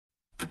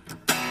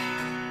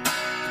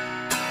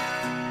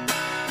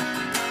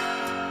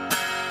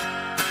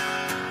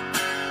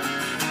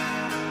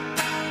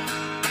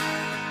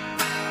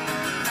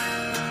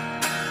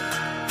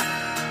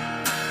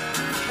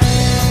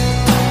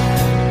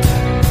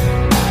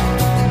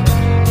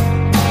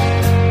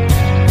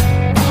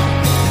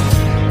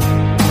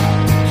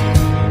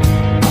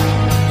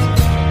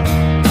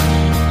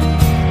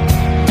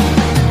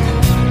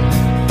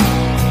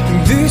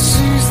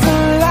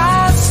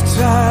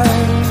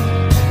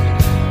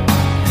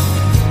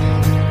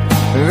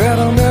that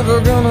I'm never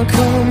gonna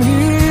come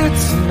here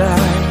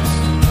tonight.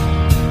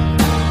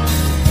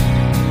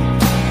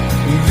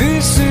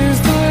 This is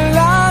the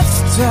last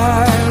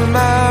time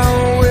I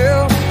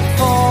will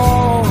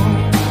fall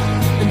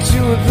into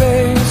a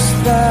place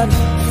that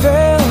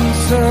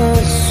fails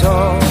us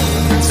all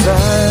the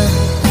time.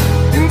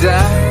 And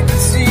I can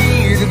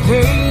see the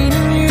pain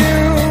in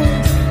you,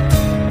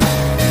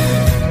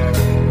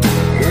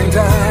 and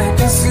I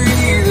can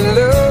see the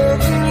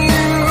love in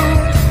you.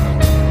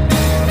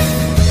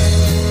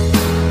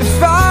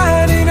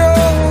 Fighting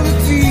all the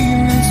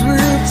demons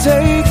will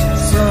take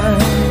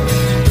time.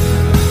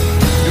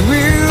 It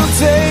will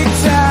take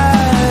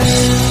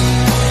time.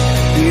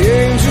 The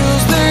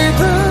angels, they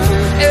burn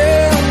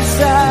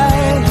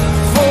inside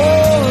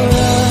for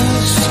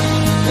us.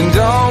 And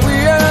are we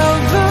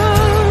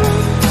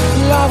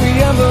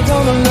ever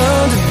gonna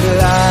learn to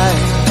fly?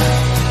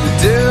 The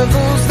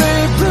devils,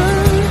 they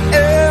burn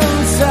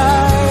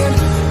inside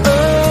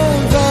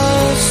of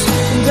us.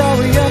 And are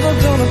we ever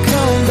gonna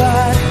come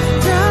back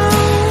down,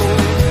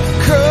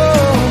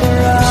 come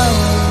around?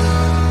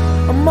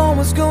 I'm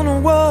always gonna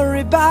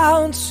worry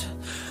about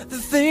the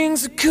things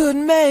that could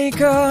make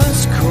us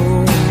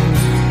cold.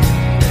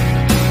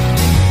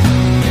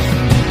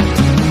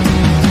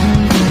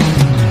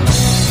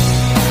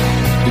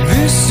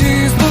 This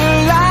is the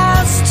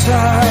last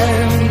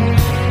time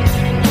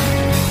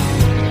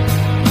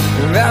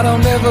that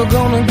I'm never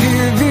gonna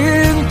give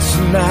in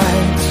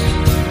tonight.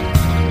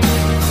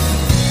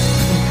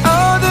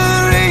 Other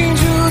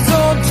angels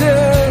or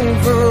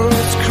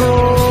devils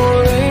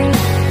crawling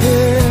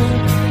here,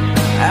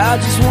 I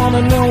just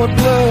wanna know what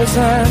blurs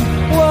and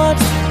what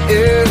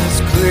is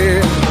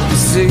clear. You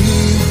see,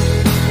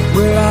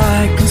 well,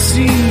 I can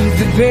see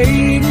the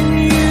pain in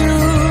you,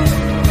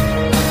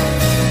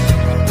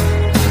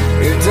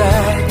 and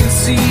I can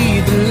see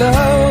the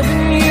love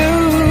in you.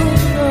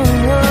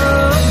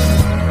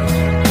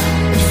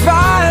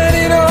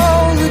 Fighting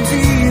all the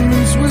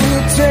demons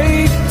will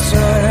take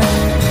time.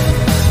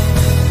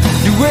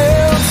 It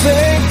will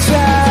take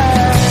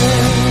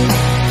time.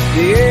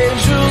 The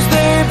angels,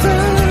 they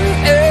burn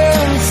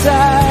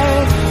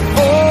inside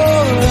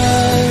for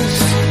us.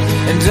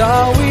 And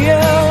are we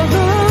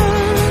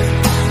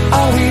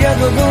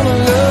ever gonna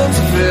learn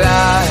to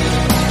fly?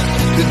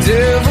 The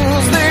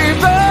devils, they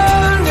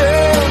burn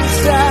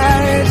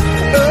inside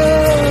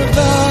of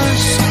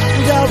us.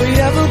 And are we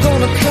ever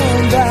gonna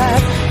come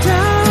back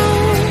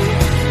down,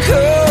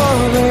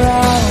 come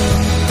around?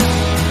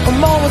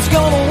 I'm always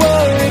gonna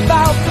worry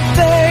about the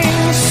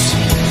things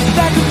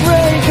that could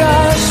break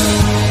us.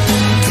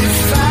 If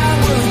I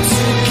were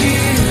to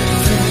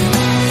give in,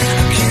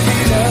 I'd give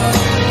it up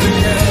and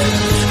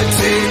then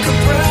take a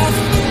breath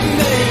and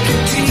make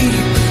it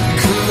deep,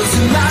 'cause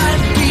it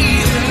might be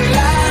the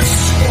last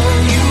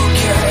one you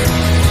get,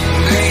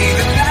 maybe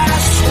the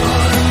last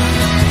one.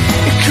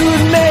 It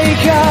could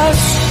make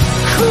us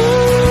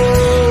cool.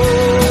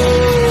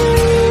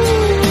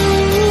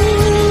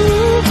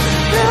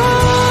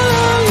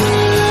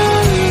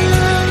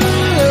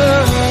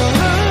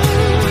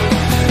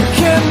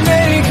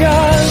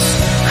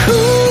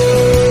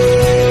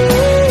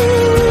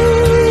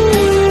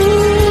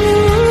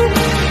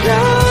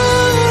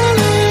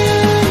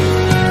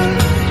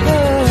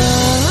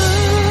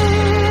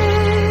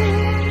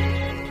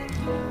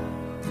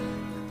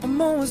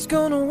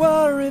 Gonna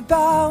worry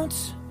about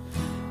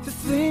the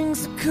things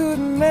that could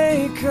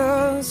make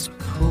us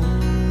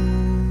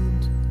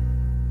cold.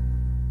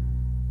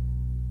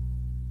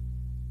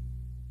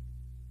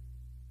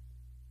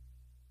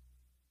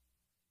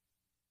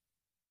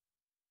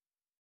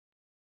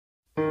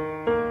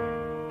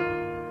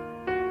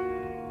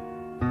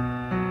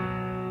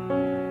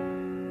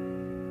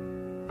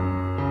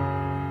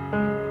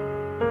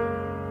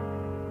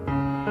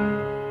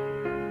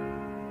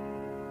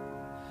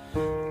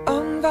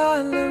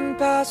 Unviolent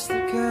past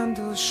the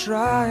candle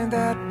shrine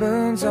that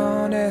burns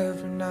on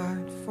every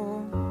night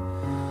for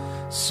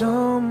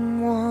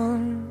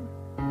someone.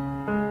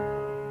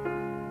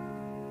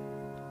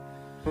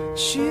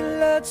 She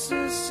lets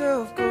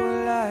herself go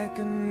like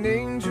an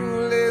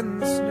angel in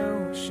the snow.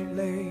 She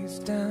lays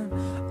down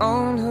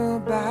on her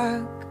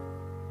back,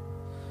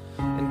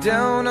 and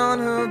down on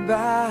her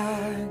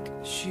back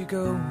she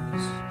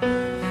goes.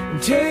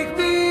 Take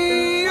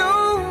me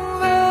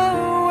over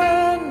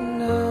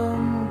when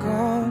I'm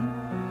gone,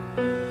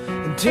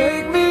 and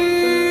take me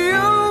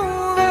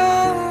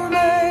over,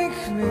 make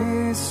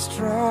me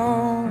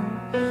strong,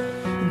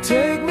 and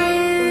take me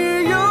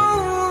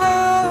over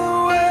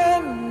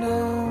when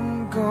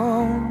I'm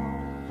gone.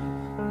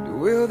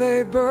 Will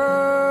they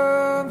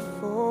burn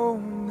for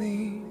me?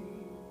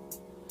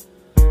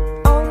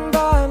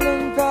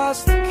 Unviolent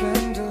past the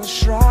candle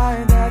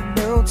shrine that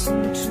melts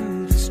into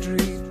the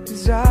street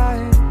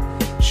design.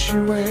 She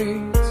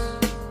waits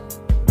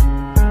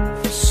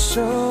for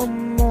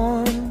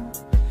someone,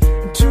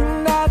 and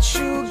tonight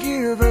she'll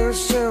give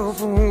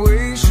herself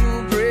away.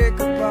 She'll break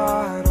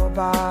apart all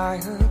by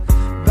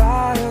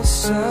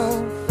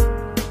herself.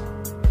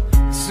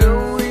 It's so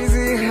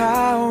easy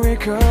how we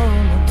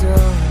come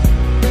undone.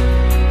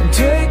 And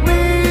take me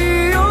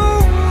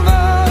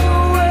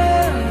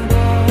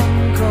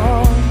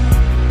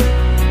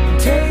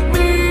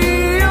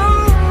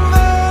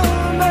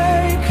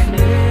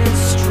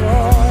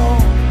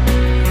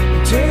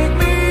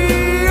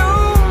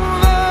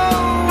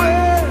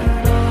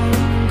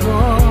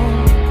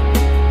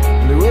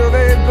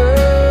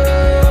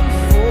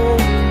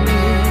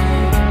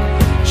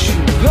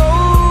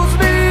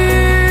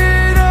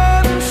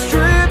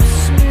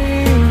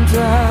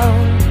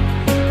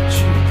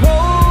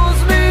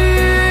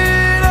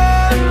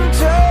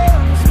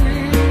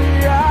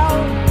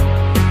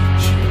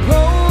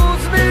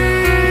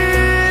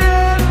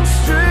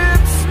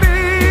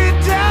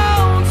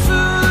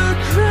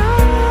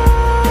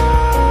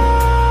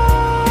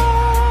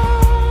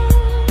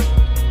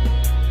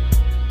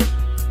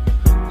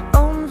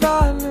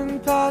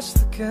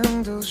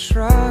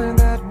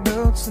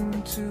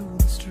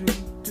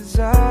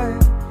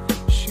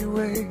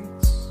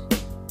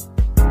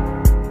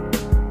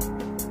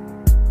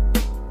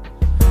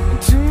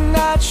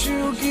watch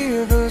you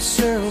give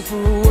herself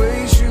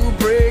away. She'll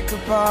break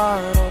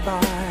apart all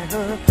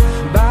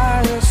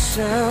by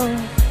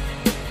herself.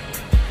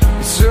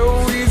 It's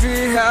so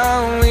easy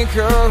how we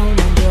come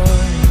undone.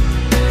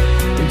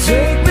 And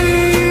take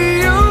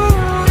me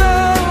over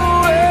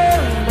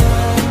when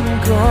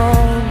I'm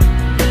gone.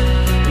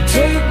 And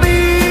take me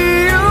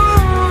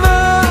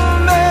over,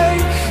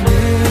 make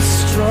me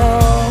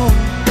strong.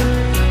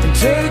 And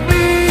take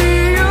me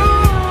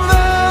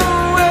over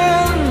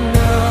when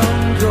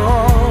I'm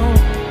gone.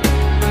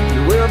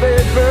 You will be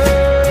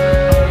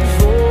burned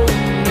for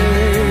me,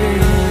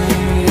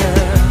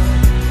 yeah.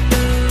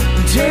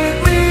 Take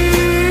me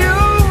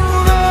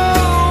over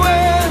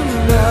when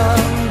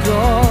I'm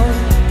gone.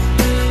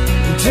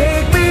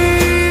 Take me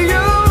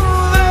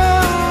over,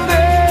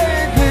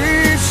 make me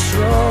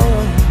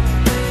strong.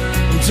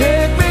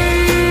 Take me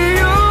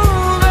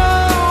over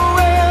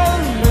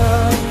when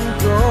I'm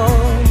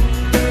gone.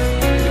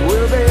 You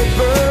will be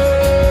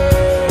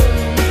burned,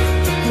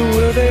 you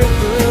will be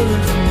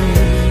burned for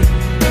me.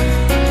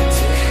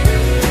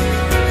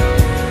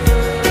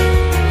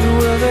 You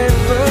will be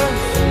burned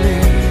for me.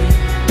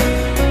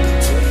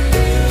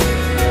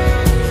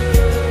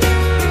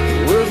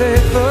 You will be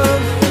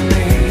burned for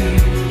me.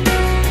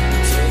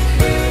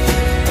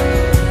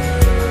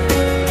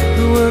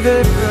 You will be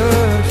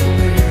burned for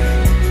me.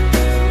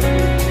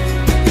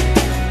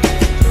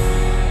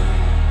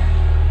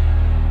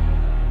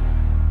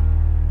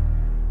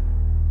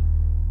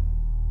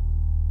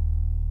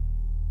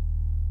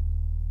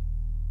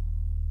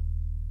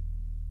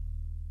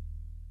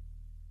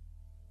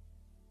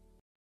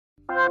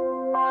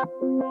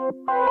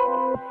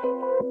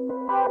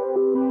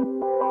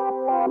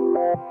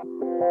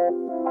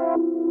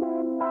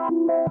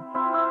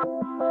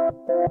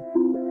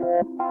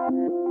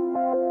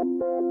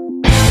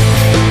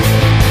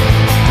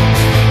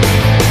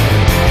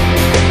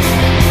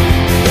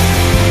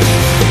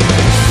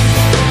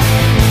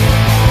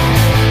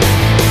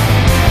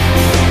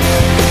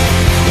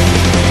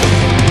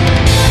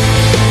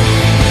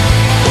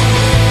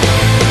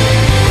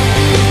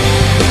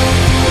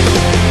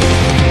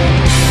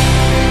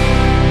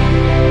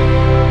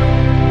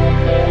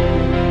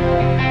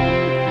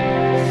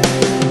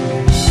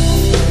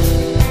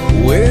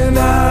 When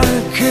I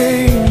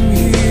came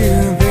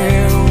here,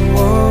 there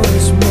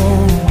was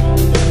more,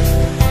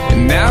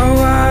 and now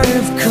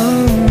I've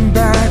come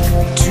back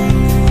to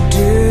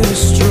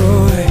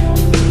destroy,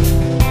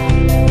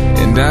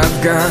 and I've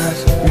got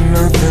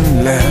nothing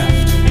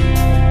left.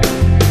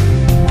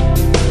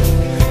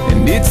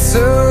 And it's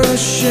a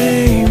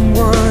shame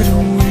what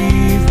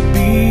we've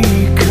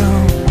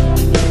become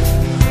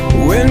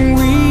when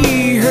we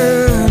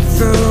hurt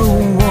the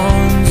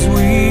ones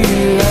we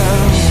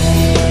love.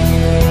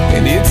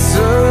 And it's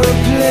a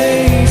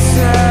place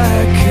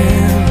I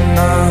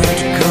cannot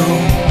go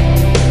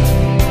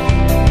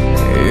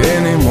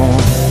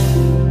anymore.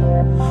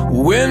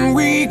 When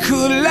we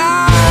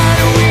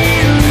collide, we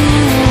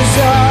lose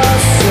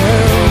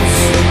ourselves.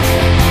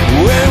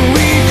 When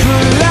we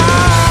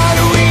collide,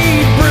 we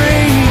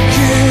break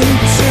in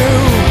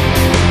two.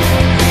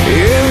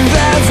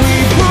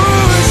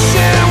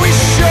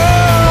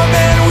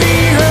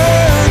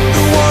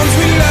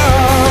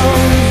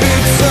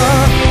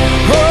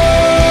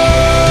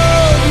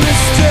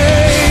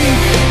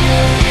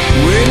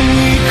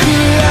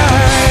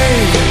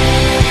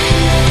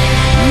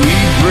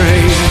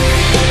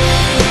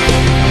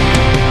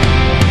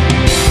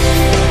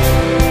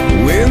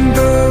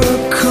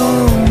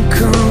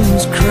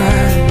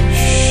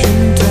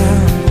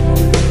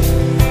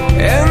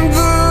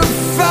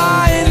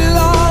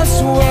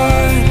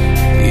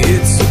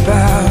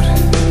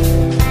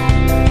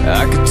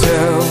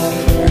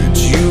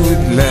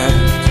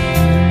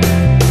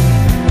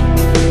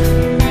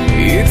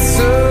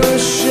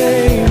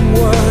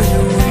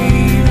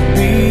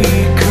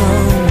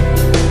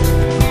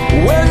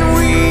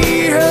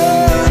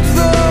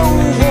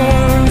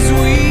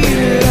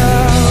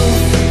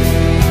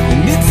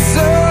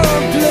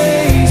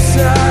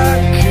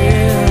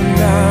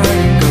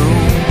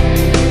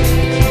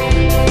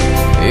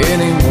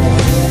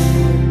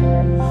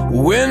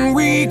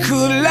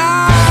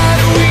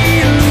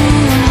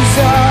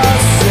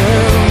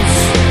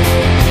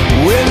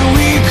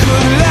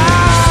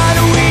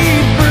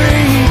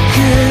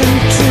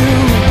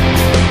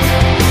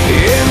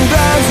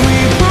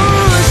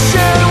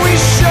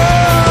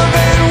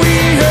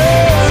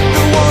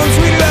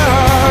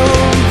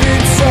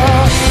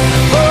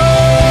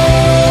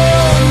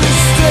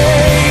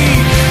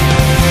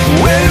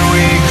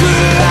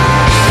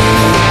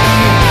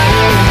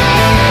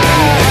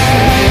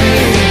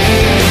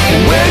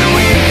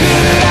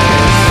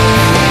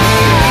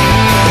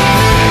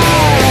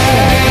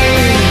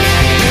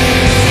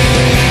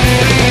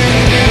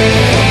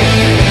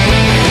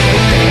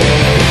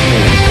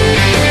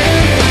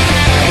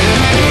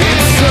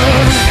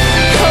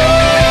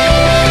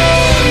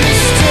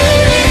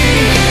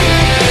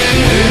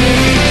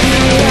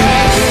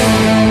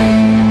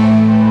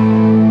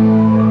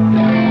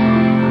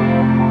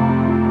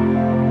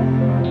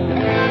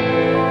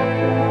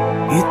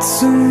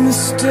 It's a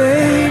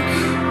mistake.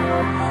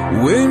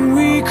 When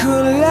we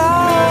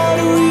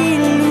collide, we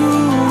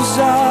lose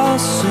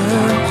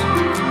ourselves.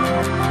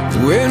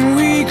 When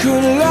we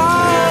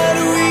collide,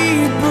 we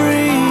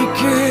break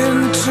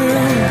in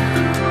two.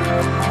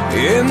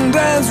 And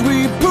as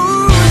we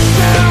push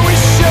and we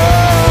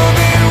shove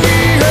and we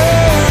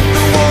hurt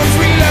the ones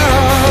we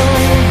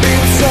love,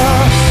 it's a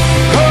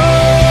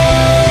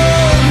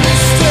hard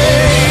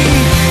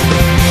mistake.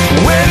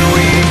 When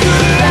we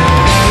collide,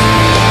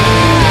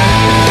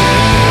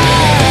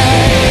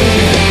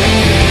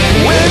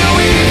 when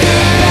we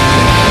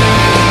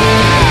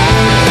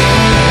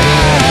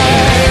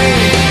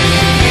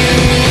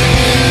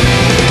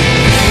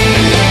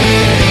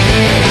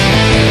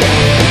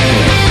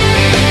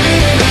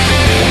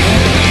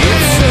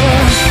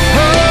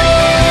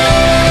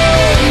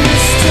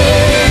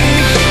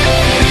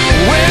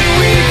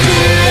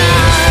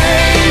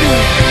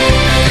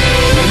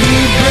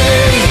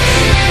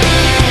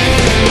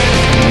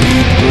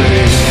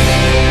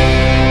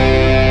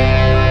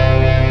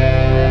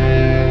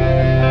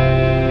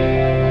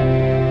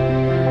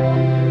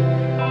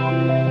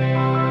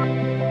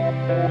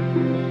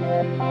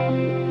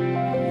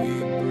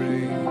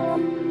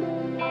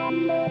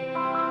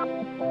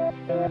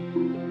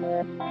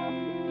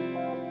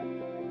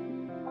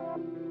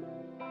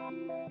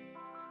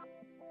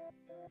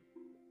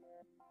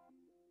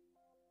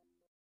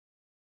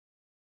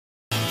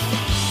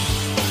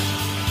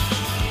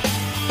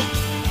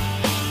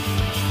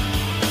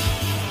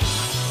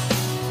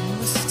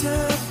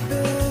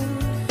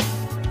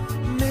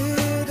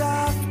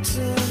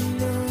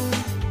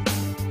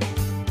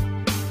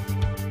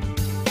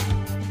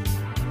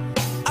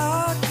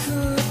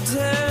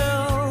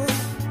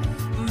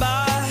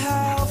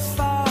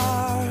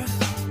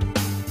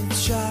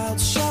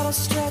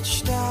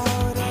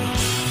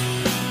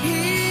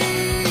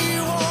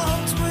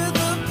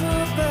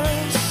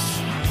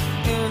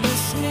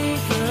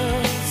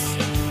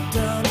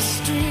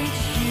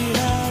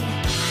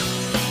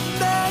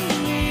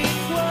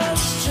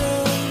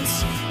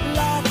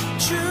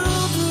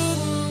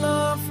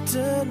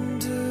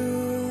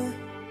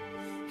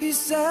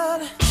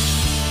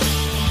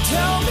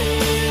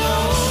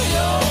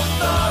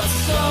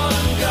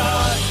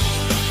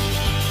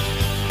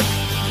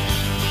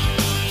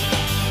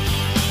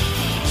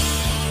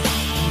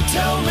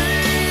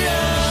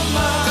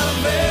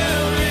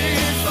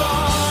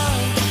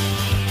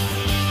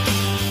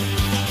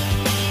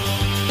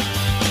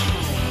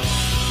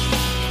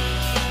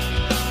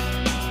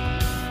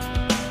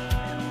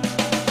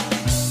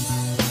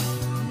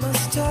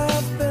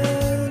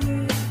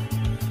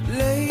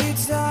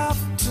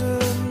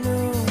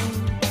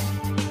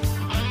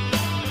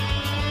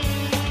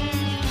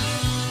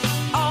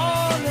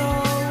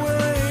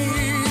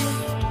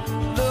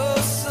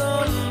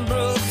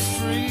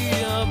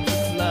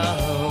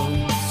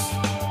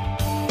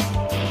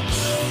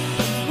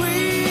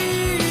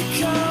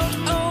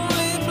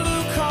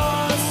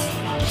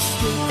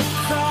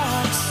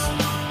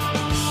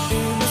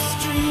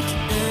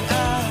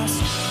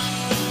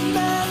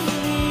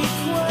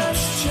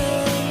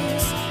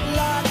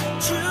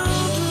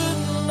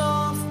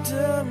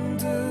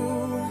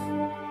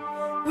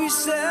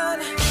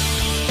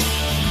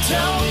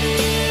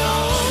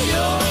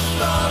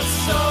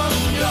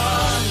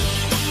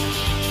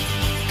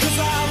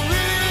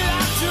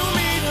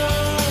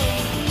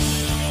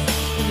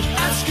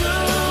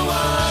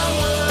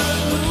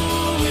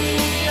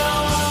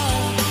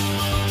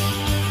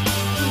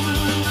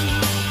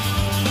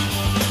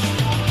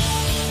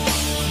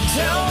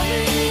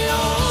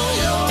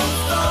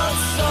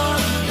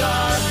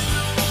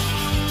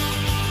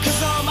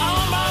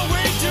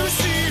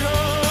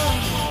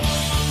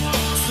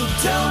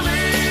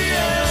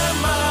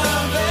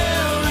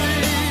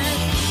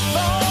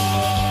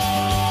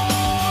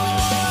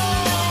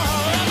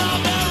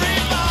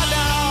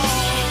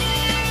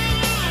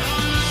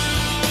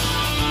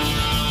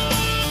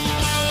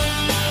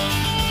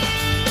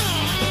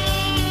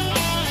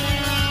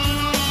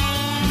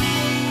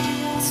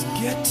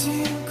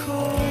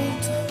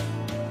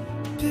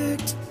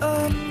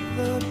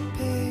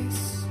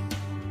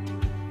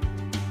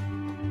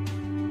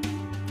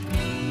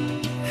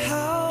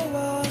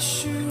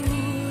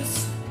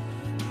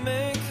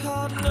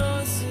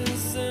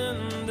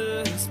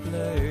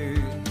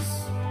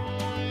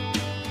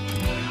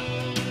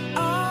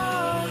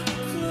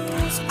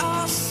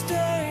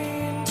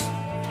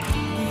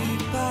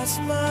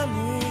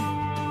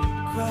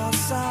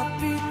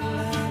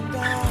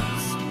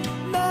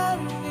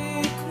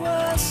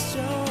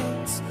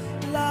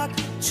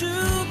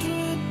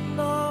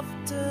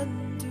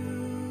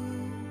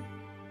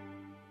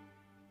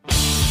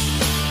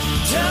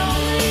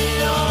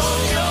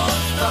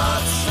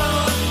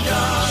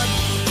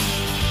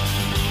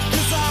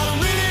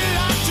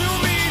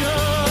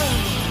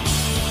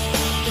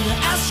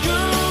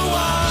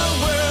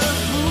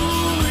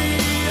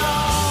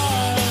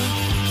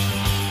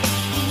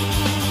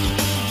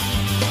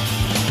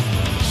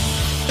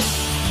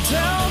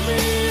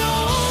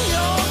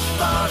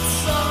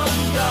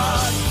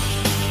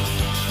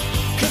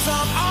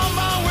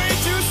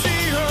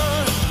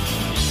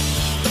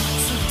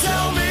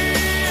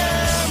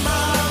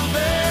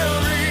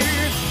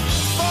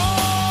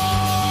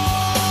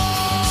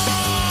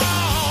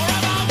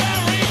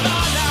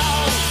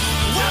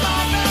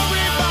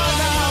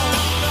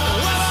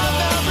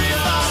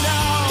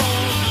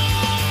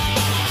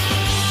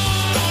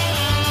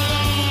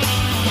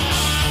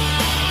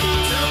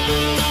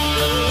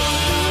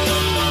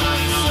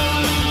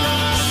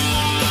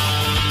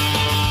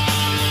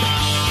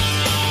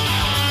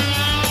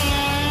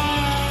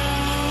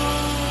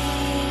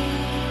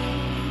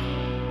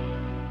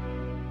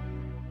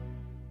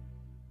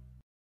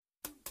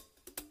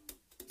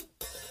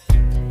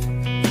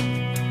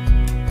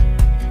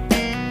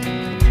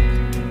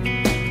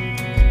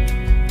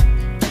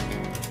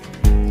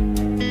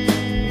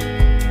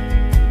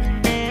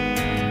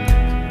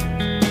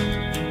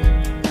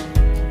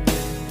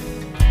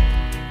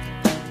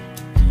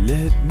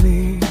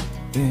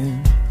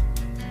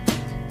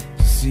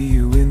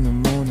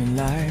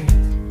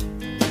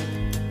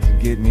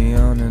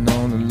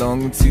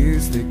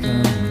tears they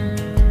come.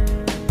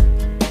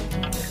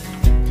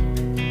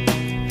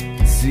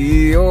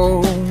 See,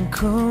 oh,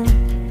 come,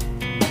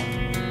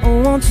 I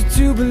want you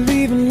to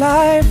believe in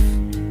life,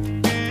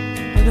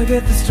 but I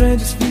get the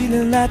strangest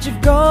feeling that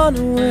you've gone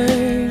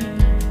away.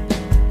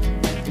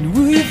 And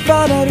will you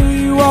find out who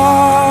you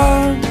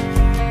are?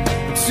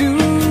 Too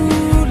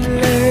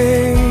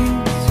late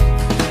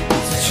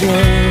to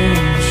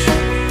change.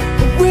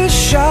 I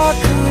wish I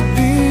could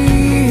be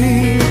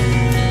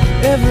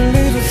every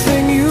little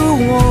thing you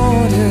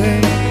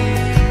wanted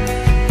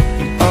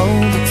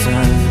all the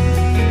time.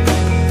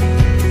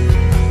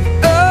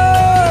 Oh,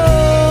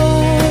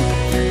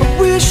 I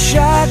wish I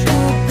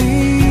could be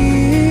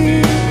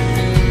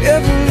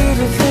every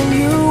little thing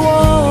you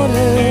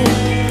wanted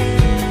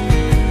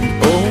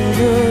all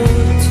the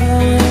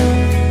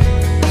time.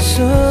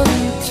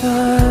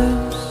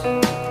 Sometimes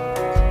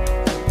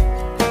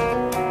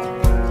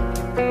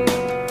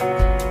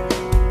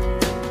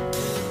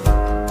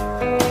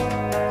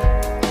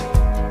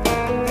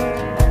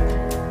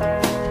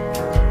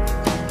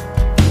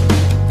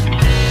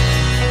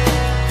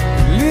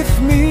lift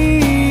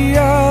me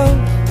up,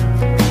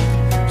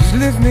 just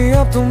lift me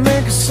up, don't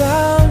make a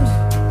sound.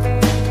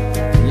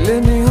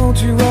 Let me hold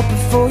you up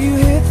before you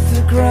hit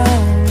the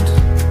ground.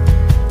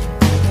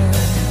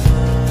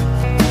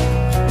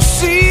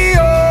 See,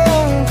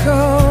 oh,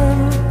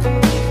 come,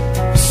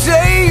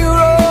 say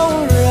you're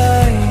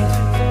alright,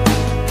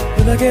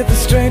 but I get the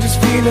strangest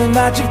feeling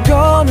that you've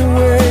gone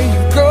away.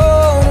 You've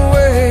gone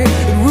away.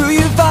 And will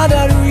you find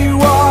out who you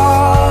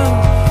are?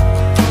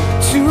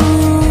 Too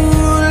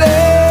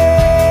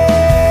late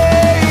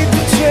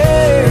to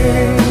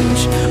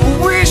change. I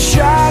wish I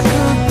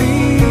could be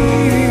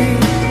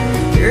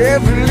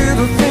every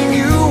little thing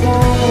you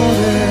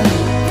wanted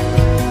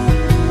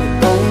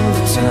all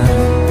the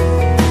time.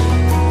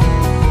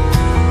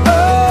 Oh,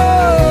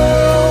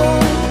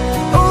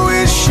 I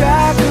wish I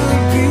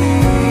could be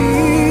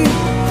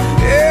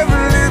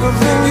every little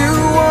thing you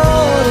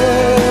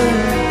wanted,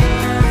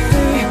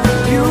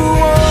 you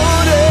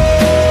wanted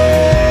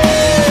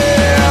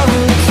all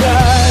the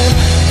time.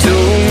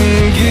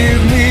 Don't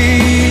give me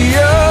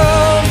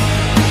up,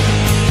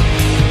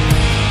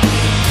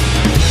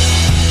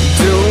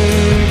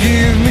 don't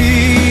give me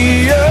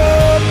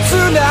up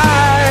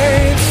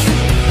tonight,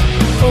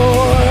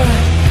 or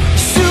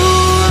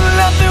soon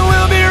nothing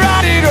will be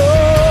right at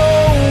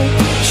all.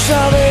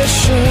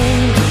 Salvation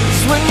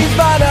is when you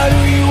find out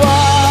who you are.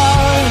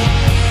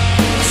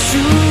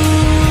 Too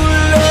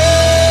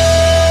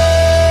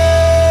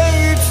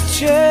late to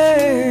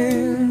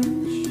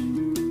change,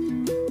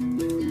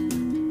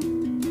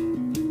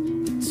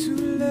 too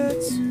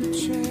late to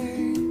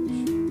change.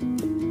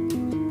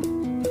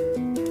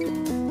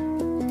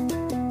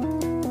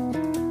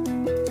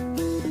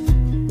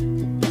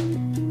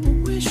 I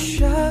wish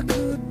I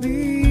could be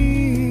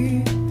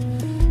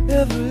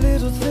every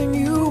little thing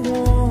you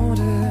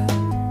wanted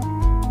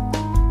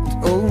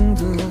all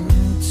the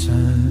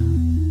time.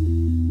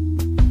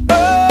 Oh,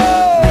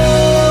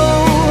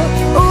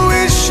 I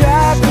wish I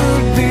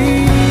could be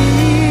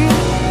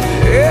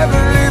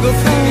every little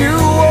thing you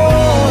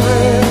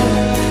wanted,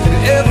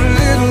 every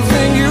little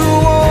thing you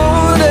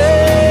wanted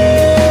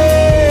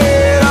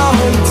all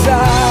the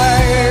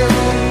time.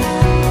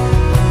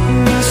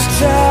 This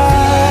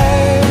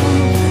time,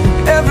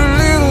 every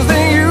little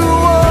thing you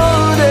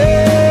wanted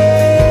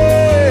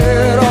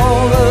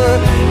all the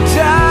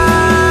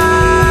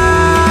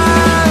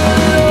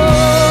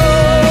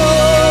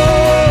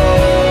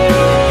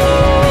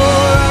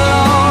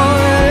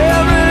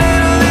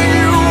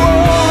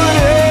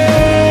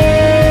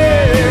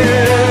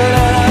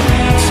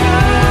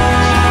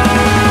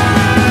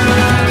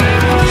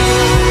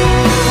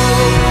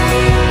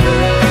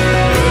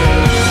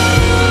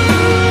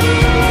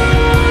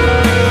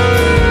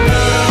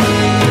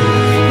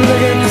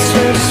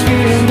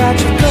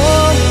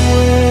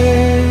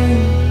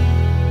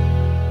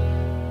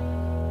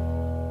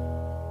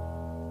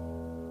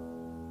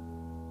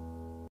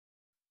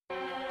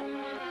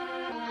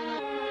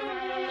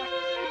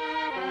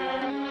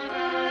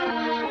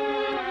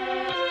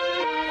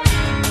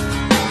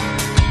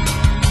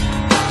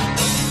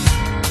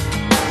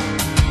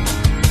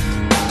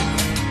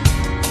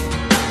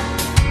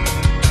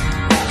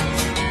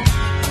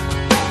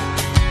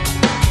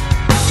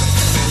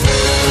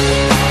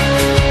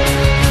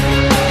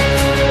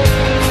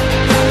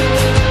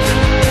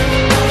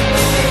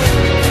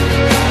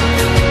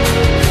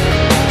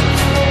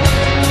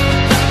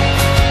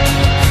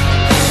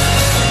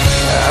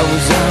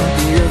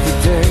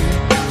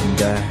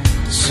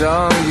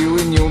saw you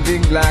in your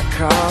big black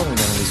car, and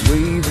I was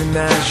waving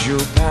as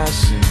you're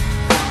passing,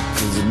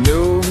 'cause I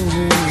know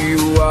who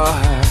you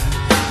are.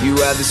 You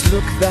had this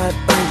look that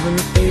of an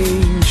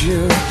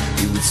angel,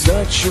 you with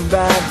such a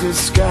bad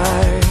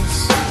disguise.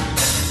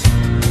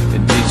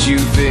 And did you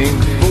think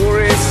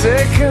for a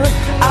second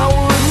I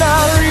would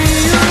not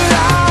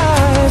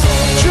realize?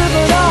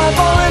 Tripping on,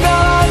 falling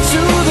down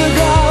to the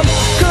ground,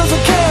 'cause I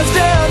can't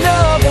stand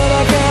up but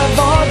I can't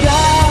fall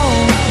down,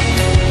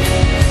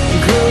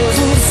 'cause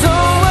I'm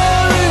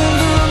somewhere in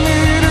the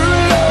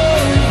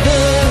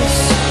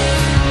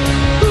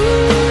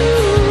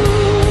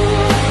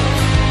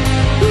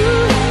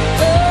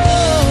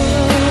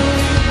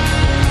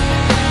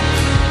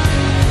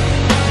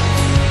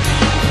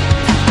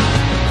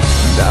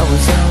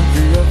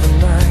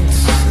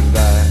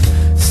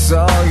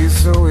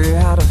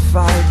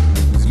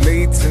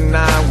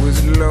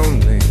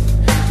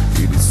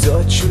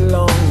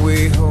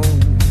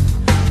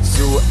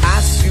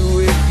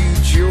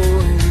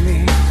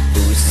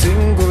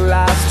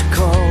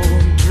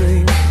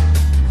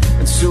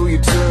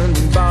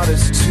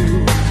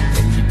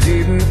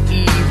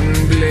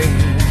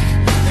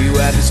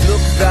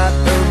look that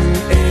of an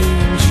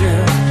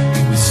angel.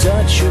 It was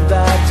such a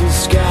bad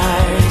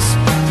disguise.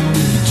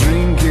 The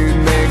drink, it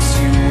makes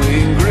you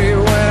angry.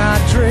 When I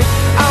drink,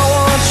 I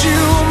want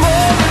you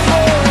more and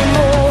more and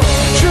more.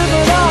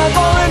 Tripping out,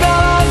 falling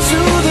down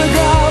onto the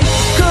ground.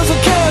 'Cause I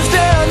can't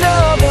stand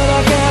up and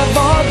I can't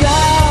fall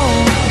down.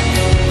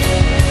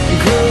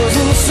 'Cause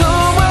I'm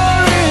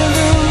somewhere in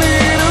the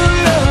middle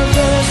of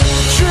this.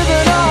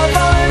 Tripping out,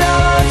 falling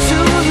down onto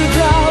the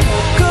ground.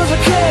 'Cause I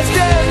can't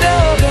stand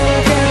up and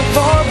I can't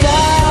fall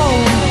down.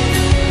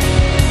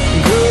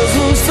 'Cause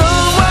I'm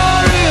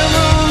somewhere in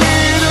the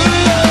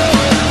middle of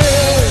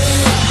this.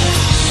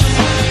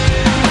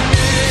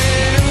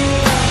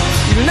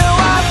 You know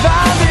I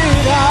find it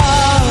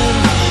hard.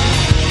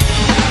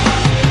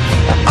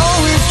 I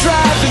always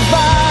try to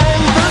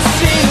find the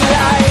sea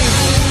light.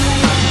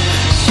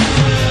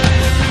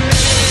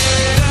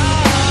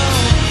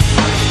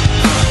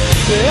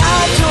 But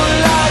I don't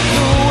like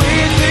the way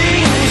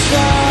things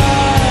are.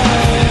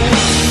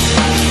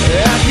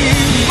 I keep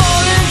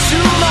falling to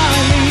my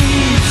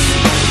knees.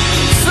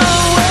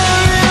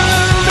 Somewhere in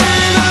the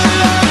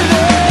middle of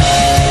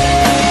this.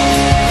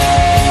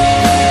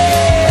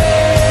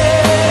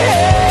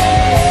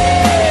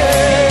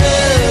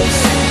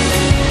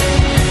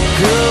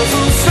 'Cause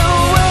I'm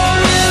somewhere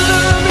in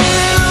the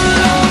middle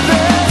of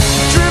this.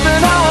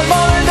 Tripping out,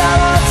 falling down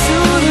onto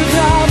the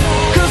ground.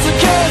 'Cause I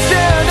can't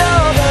stand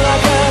up and I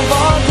can't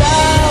fall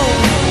down.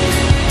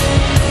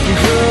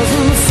 'Cause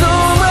I'm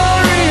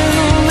somewhere in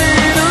the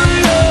middle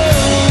of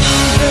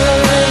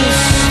this.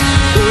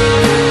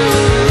 Lord.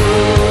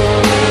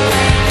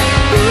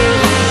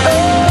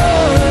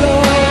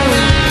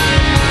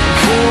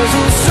 'Cause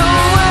I'm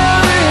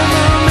somewhere in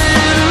the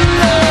middle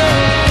of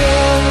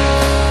this.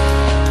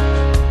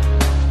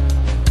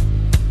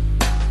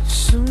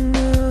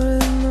 Somewhere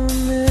in the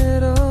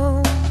middle.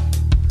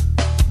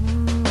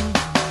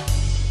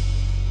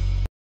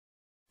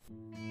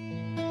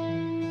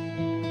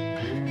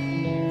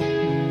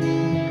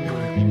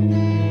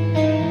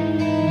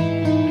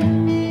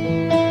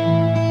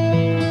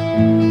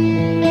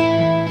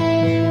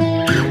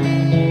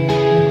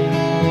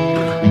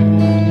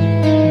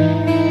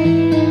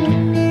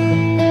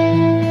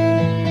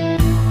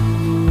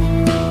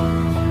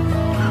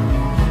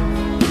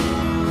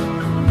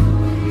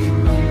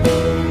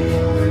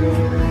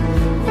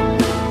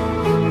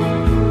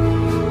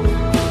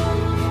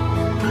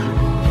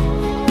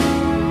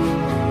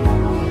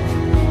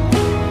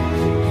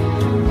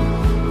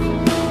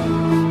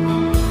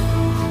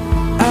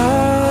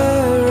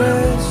 I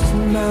rest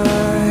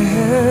my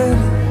head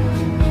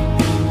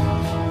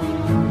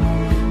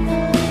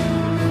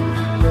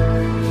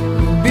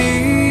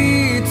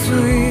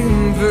between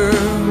the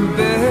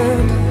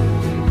bed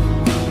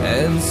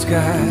and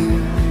sky.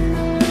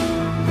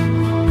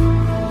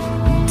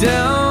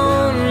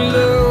 Down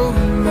low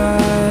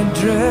my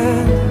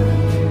dread.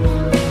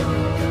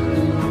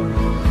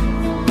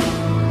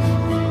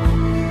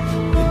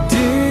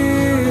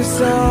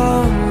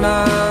 Disarm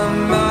my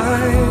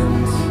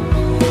mind.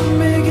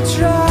 Make it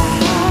try.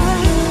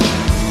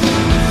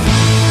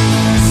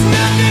 There's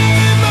nothing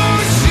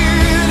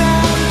emotion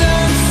I'm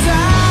done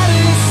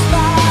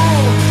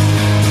satisfied.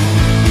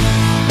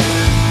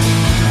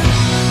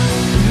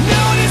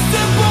 No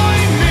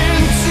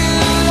disappointment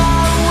till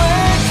I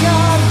wake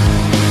up.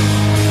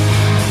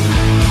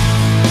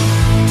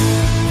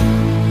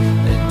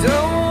 I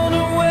don't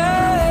wanna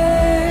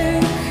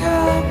wake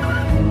up.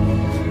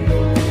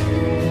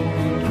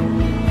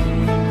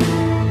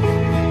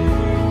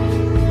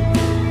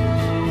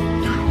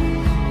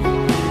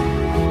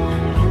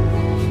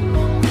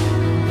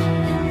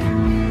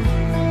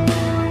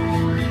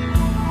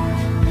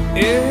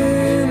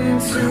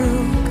 Into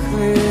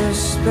clear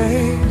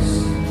space.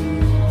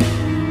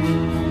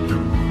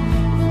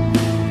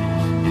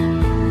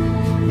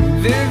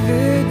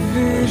 Vivid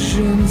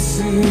vision,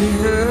 see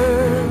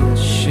her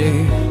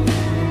shape.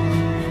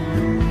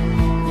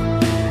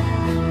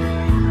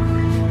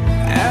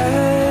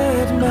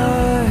 At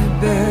my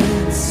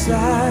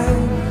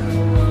bedside.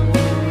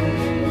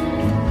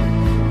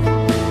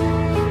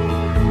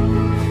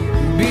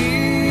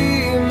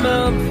 Beam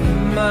up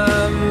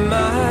my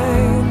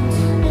mind,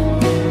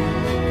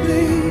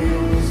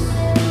 please.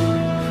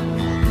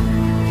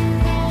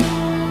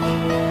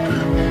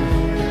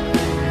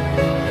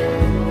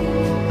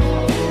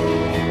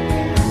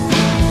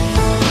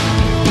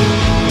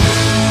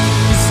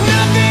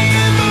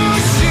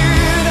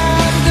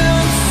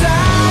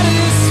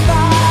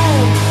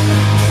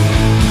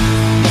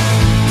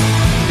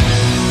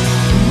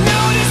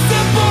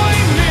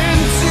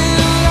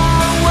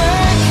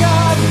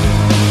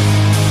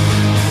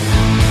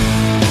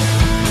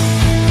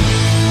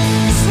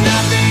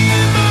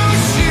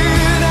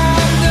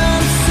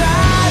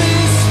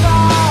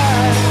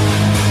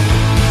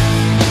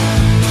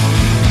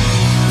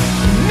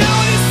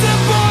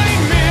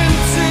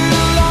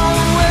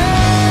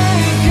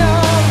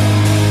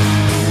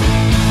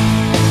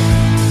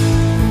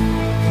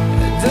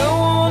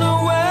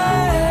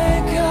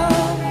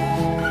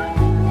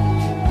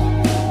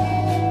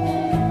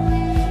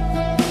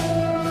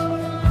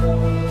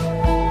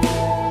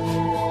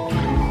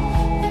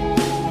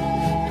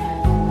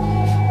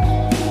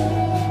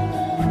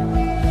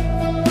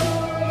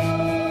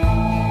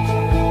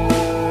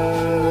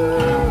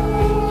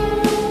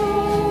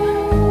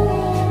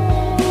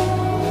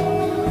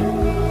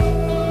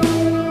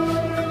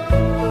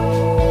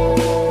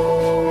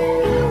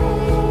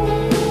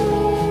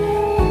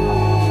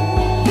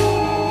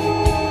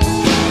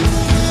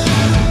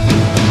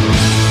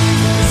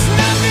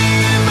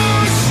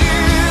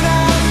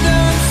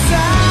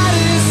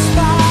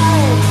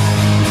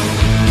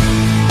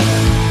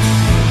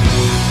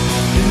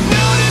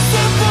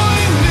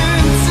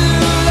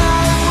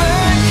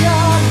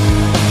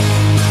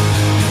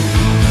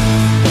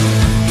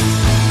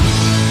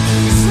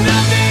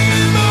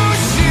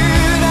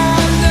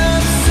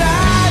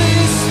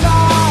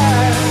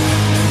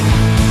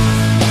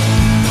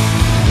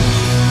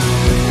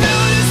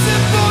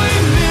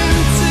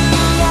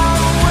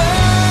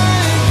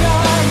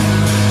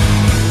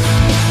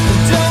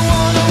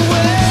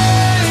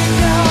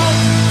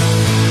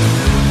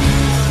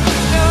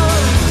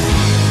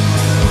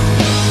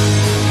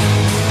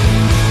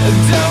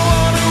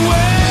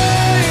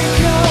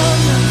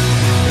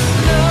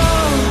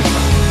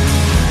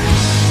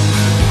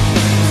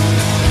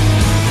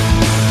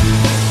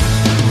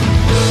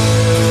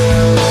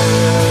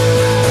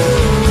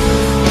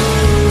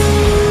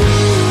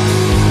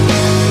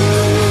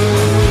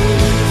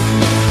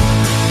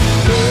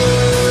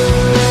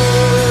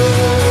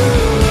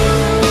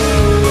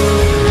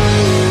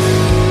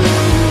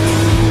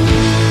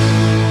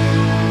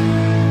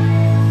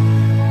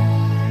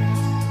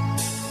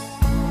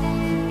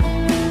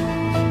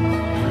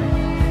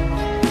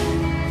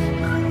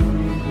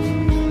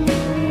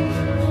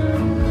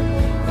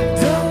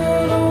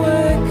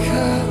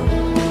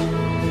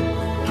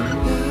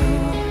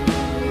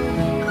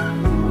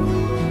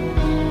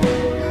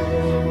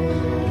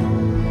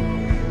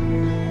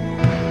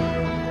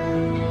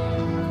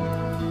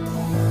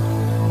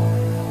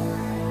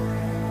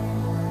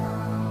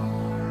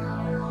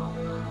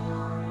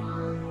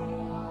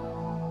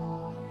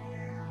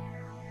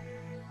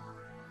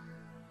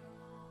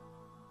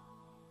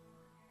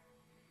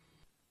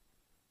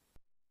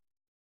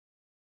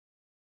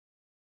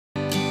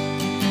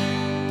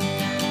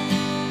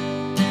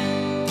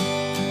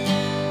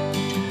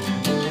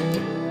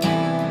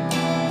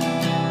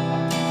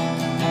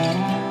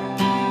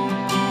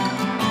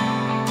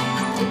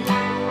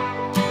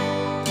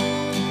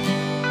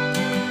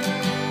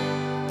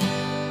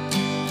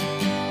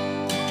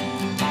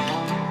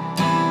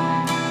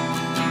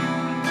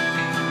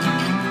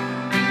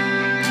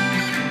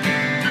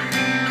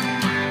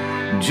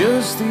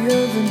 Just the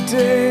other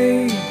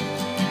day,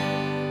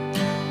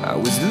 I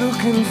was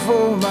looking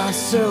for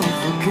myself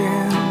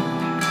again.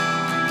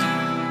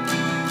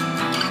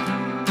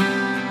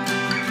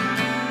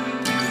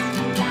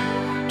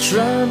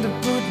 Trying to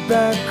put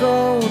back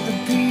all the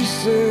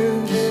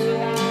pieces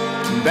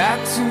back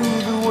to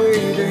the way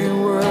they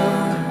were.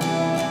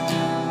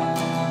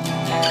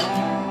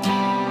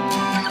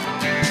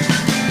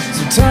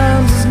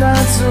 Sometimes it's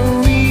not so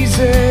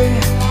easy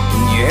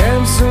when you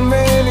have so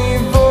many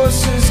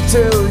voices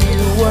tell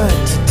you what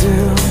to do.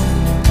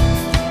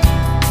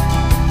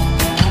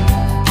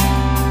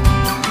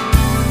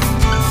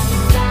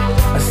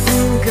 I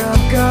think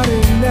I've got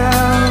it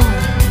now,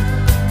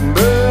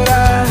 but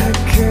I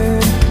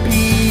can't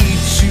be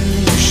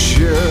too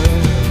sure.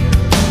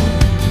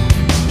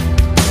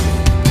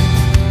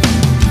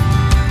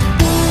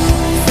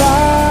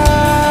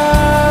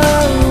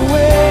 Far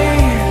away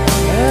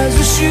as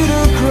we shoot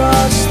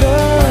across the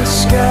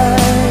sky,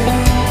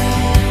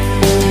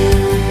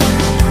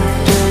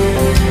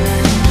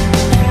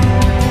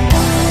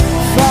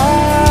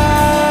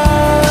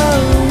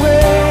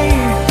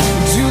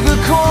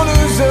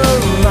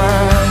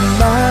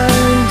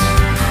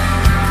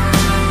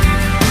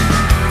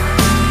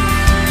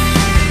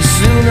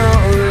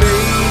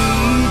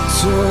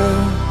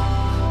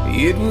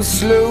 it will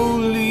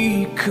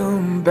slowly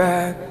come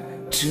back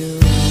to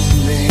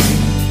me.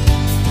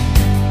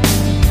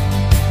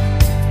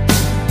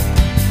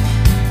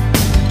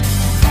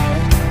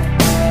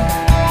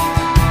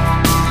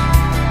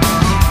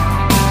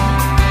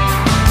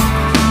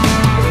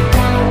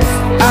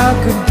 I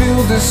could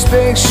build a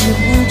spaceship,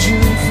 would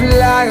you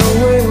fly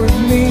away with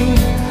me?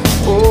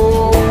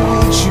 Or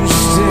would you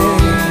stay?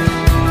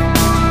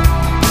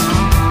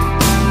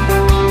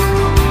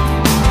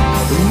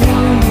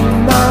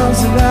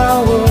 Miles an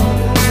hour,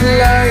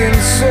 fly in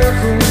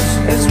circles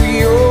as we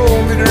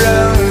orbit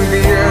around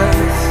the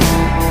earth.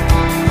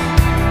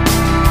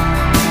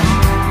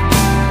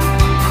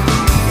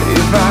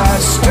 If I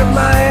stuck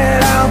my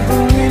head out the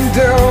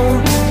window,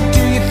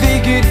 do you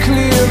think it'd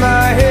clear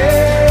my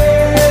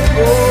head,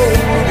 or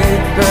would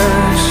it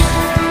burst?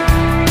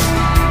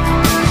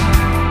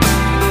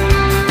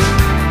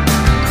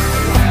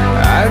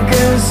 I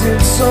guess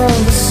it's all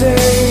the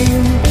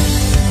same,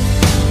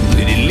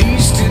 but at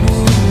least it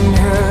wouldn't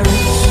hurt.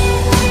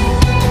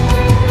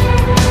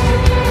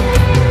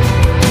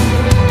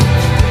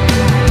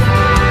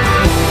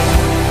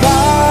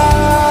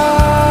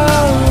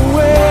 Far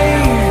away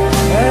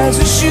as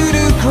we shoot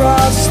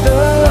across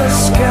the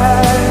sky,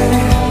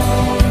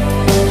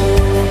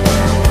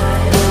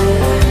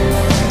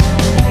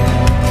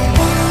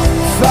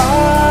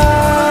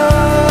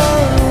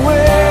 far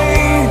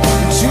away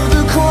to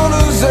the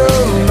corners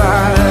of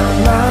my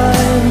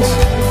mind.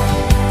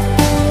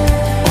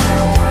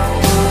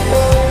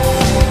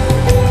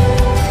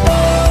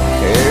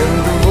 And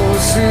the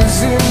voices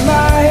in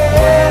my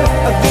head,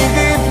 I think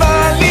they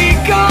finally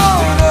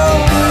gone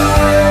away.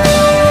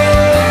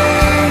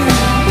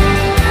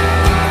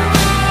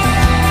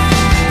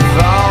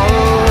 Far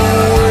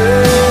away,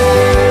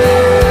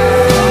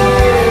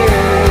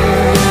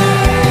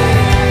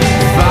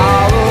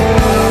 far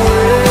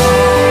away.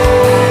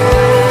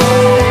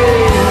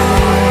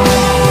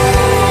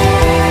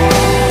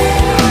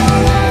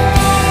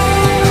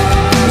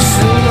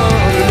 Sooner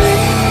or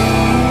later,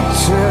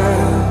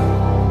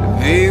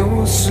 they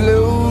will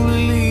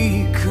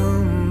slowly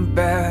come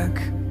back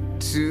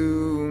to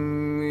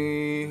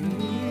me.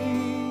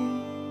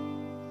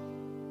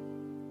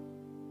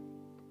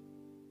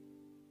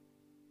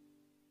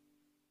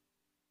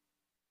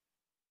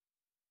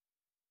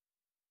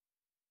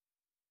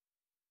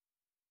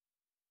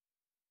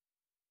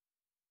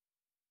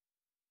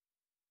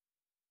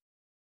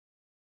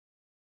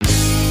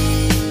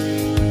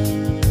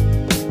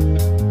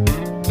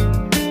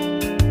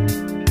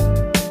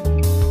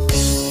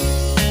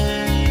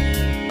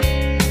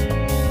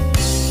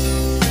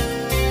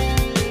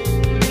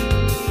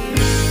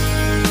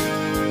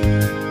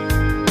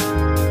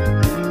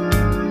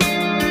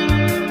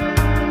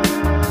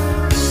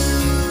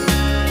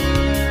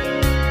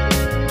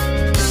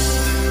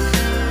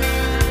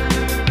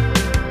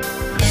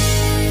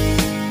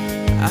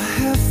 I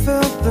have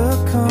felt the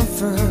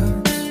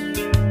comfort.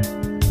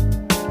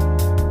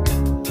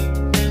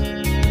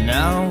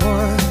 Now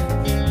what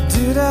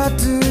did I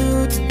do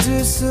to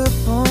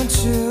disappoint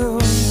you?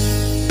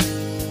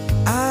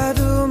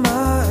 Idle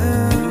my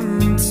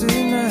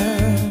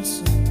emptiness,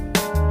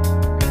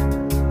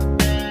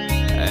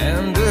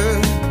 and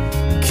it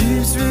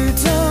keeps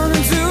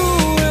returning to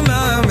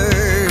remind me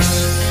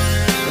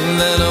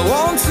that I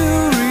want to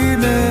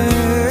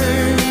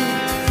remain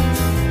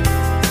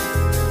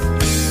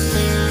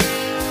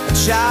a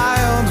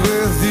child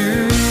with you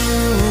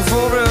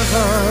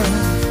forever.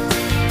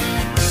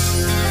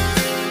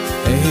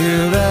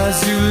 Here as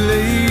you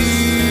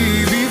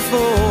lay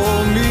before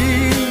me,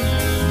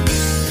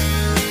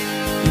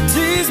 you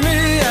tease me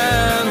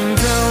and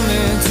tell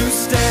me to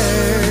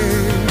stay.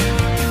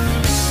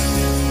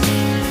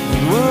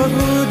 What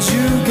would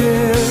you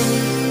give?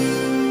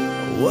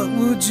 What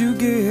would would you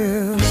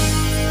give?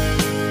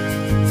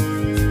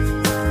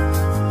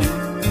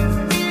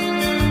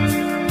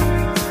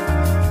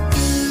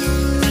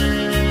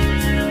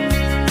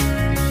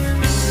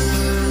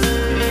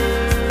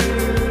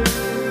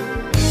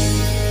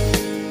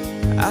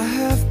 I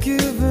have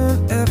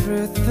given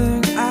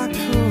everything I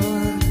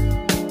could.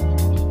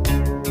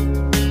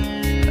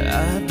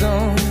 I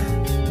don't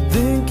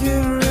think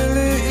it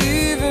really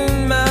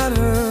even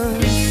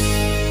matters.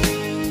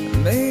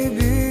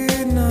 Maybe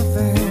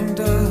nothing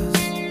does.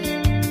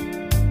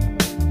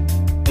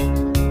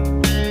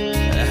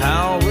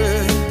 How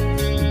it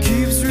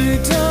keeps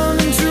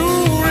returning to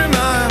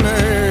remind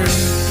me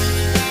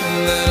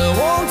that I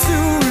want to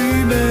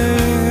remain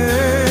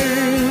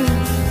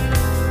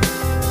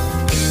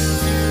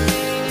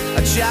a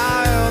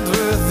child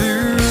with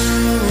you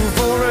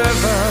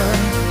forever.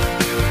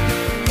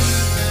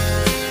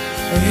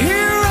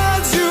 Here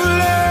as you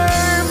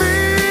lay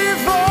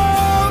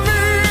before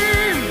me,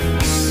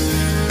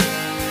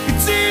 you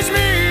teach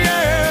me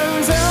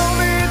and tell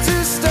me to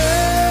stay.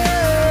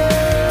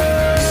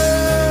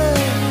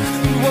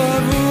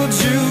 What would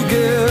you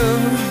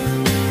give?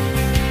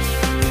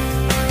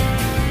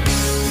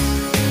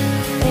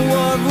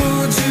 What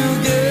would you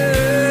give?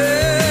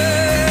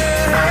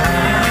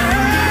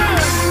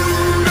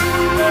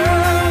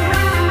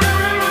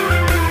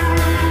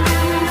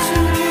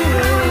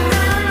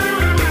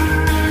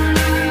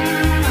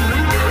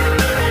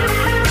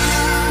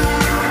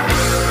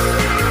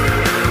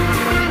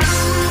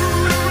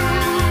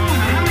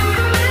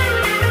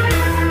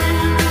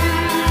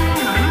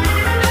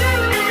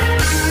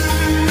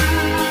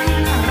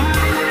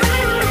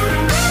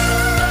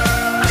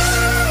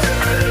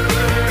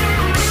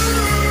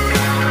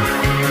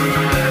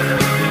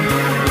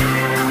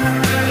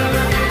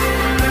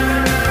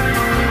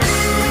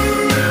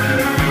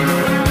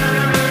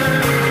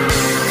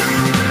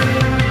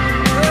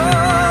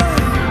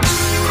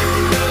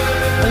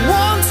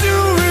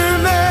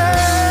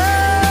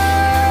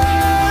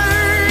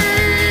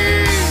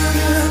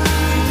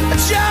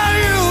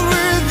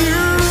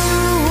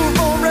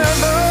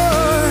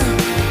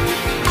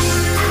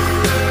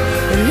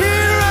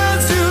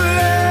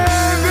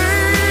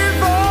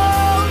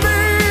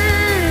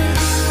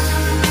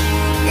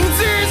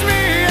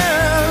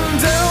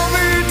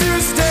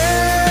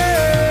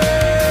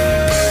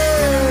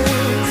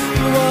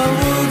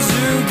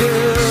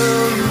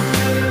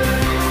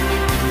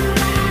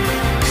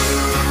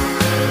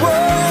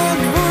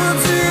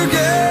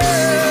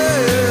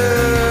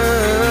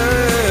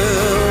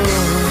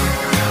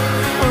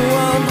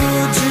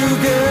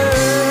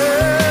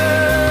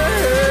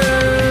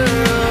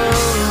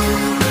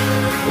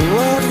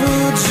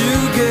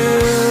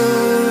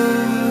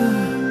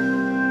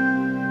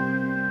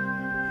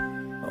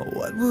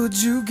 What would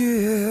you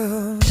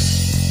give?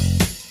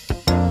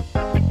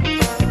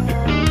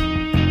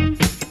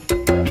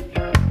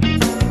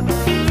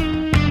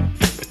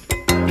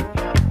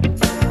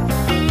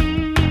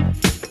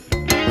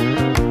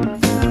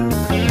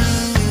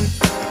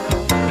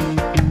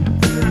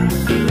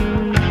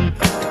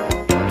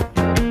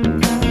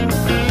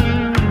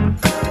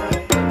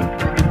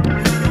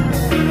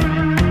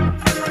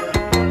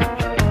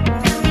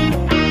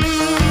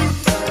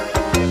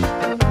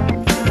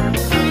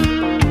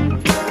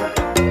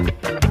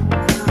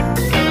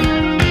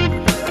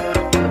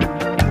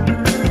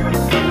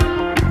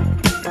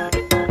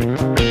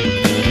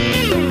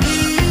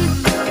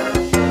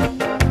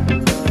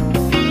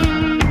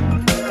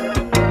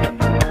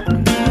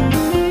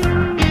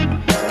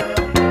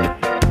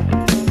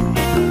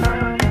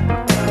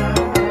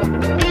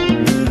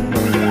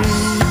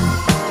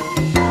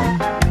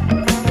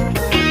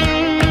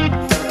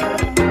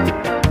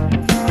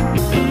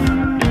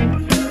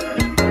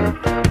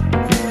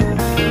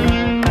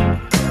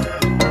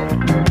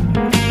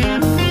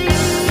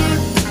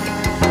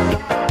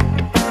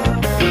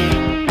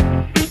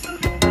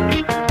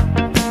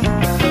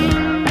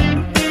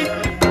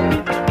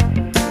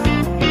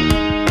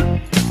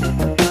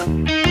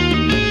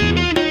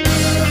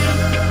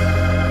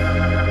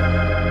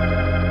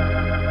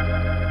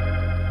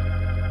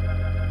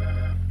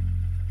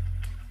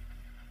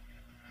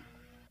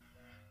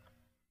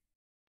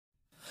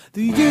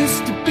 There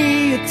used to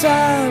be a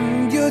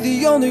time you're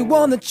the only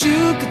one that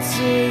you could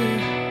see.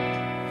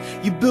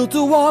 You built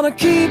a wall to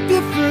keep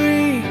you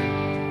free.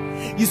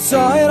 You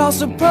saw it all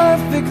so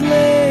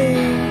perfectly.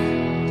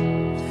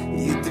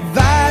 You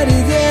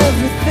divided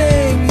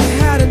everything you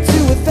had into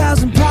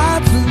 1,000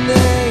 parts with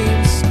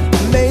names.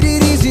 You made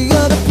it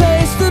easier to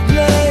place the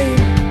blame,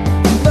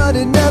 but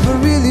it never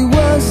really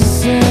was the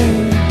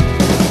same.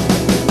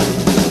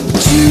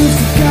 But you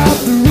forgot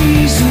the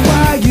reason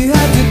why you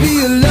had to be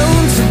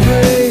alone to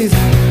breathe.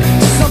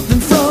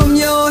 Something from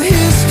your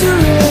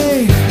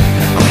history,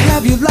 or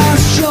have you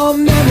lost your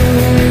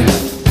memory?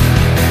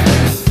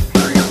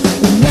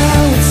 Now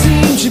it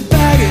seems your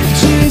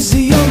baggage is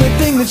the only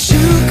thing that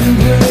you can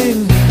bring.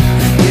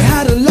 You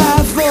had a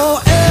life for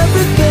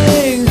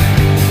everything,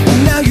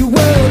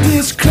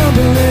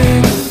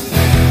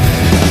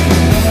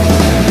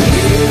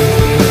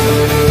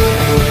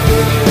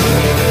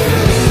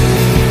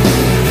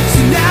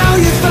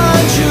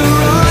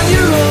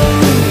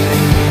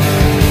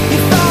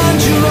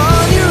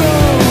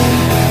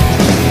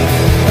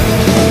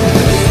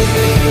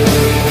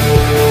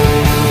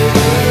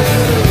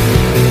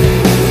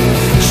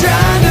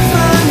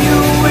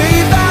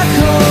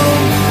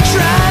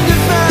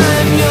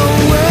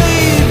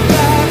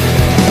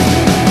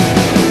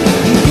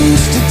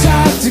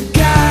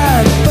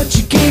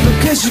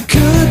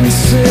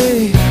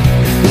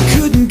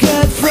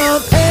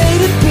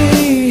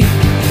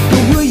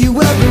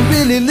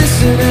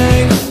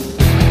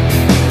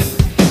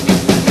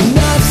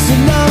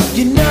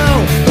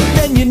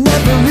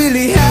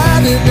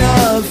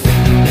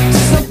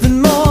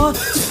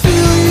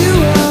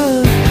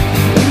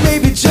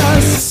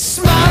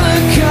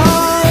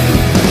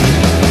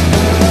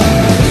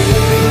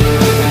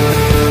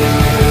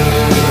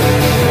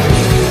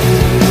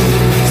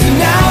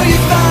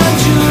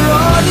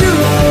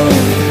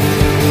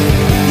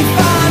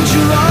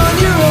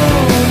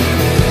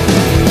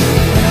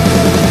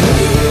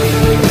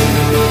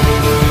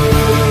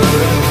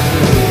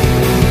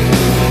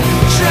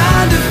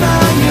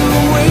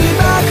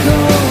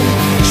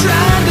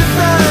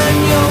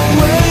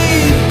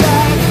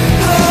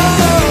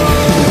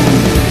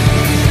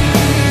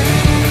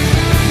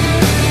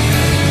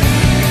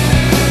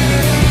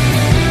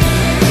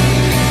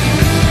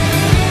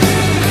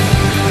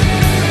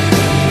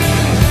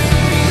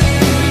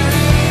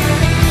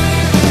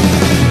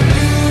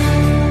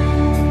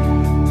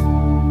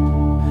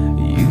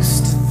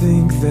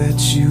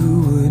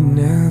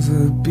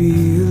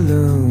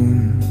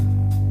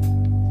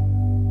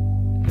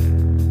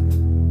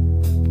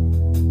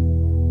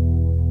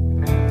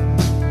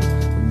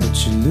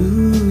 you're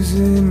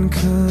losing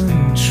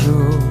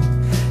control.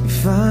 You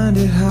find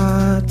it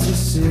hard to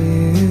see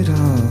it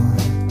all,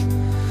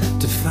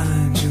 to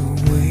find your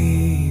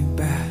way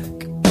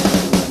back.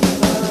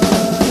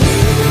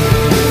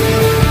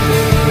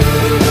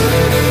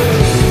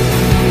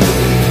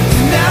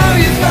 Now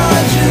you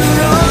find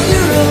you're on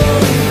your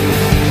own.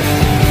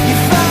 You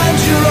find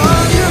you're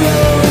on your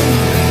own.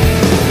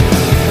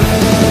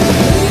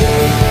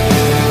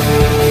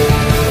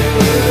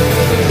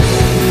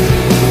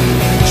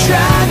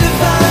 Trying to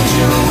find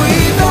your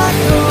way back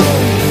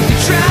home.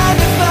 You're trying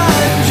to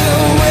find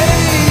your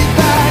way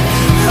back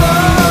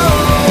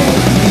home.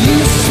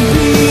 Used to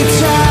be a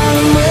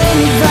time when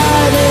you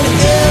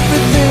valued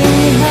everything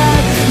you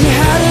had. You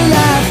had a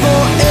life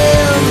for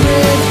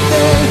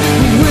everything.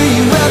 Were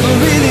you ever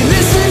really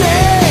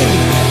listening?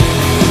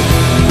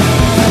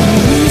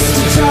 You used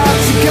to talk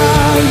to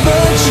God,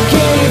 but you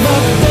gave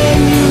up then.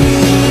 You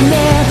really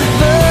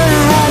never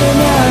had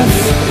enough.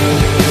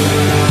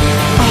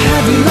 Or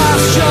have you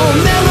lost your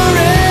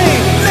memory?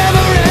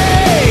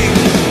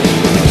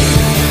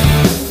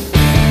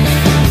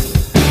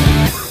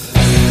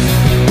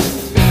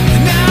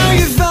 Now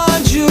you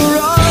find you're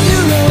on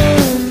your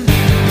own.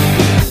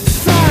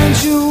 Find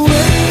your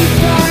way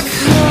back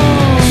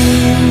home.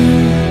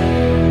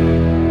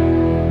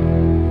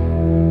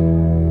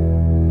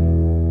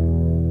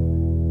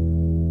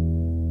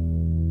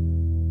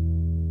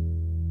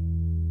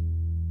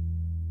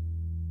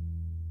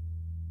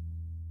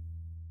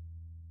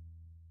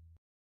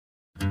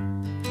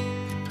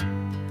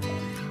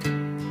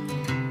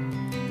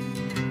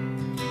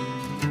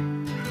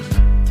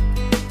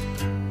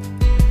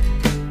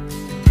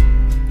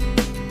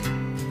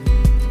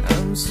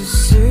 I'm so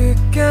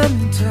sick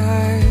and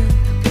tired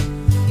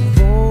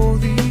of all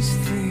these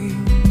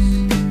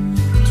things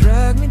that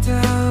drag me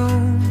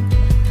down,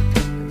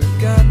 and I've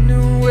got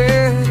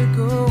nowhere to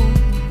go.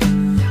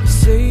 You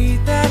say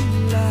that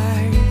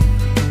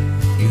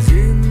life is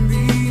in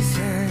these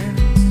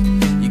hands.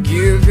 You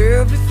give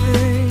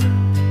everything,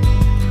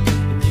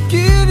 and you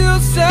give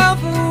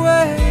yourself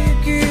away. You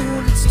give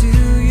it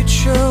still you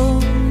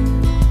chose.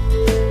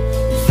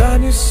 You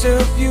find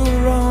yourself, you're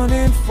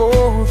running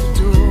for the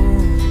door.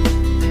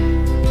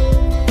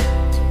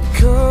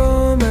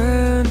 Come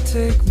and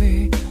take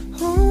me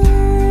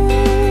home.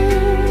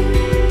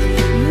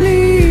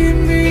 Lead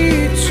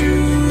me to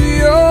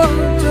your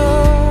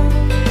door.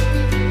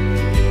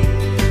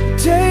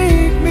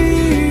 Take me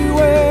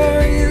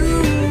where you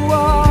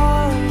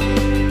are.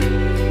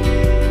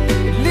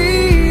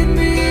 Lead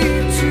me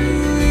to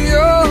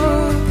your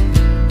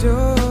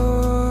door.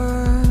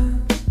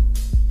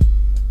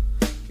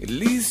 At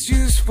least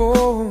just for a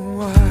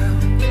while.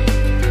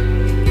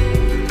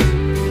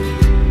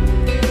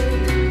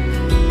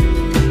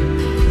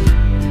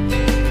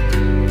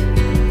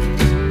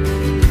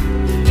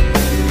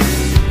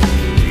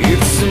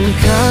 Some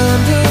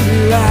kind of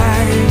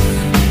life,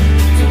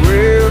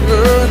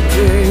 forever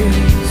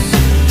days,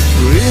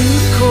 but in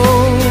the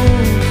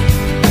cold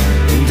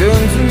and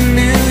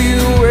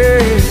unfamiliar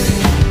ways.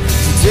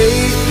 So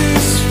take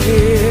this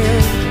fear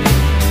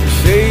and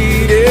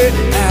fade it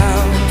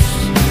out.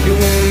 It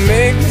won't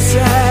make me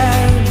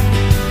sad,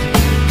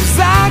 'cause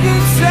I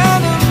get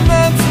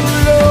sentimental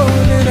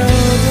alone in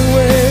other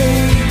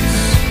ways.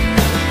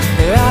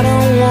 And I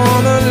don't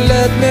wanna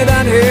let me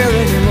down here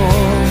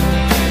anymore.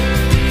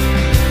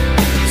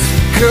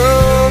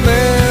 Come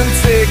and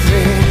take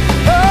me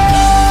home.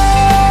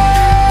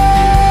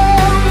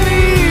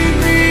 Lead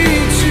me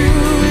to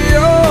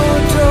your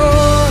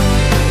door.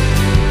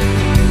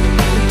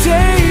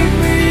 Take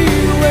me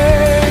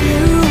where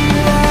you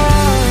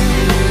are.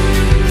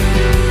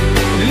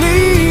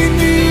 Lead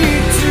me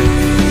to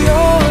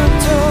your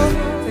door.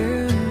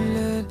 And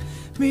let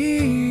me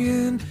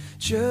in,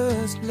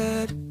 just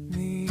let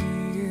me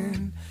in.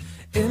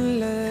 And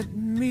let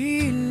me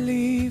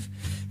leave,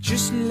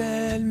 just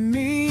let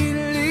me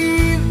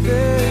leave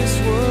this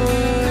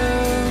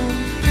world.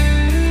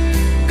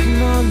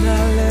 Come on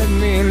now, let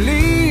me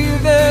leave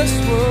this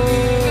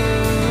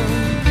world.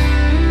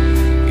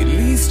 At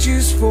least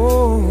just for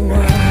a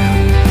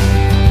while.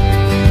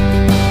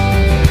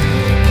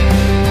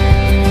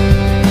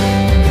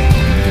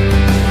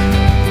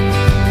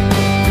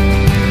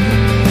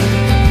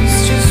 It's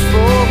just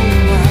for a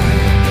while.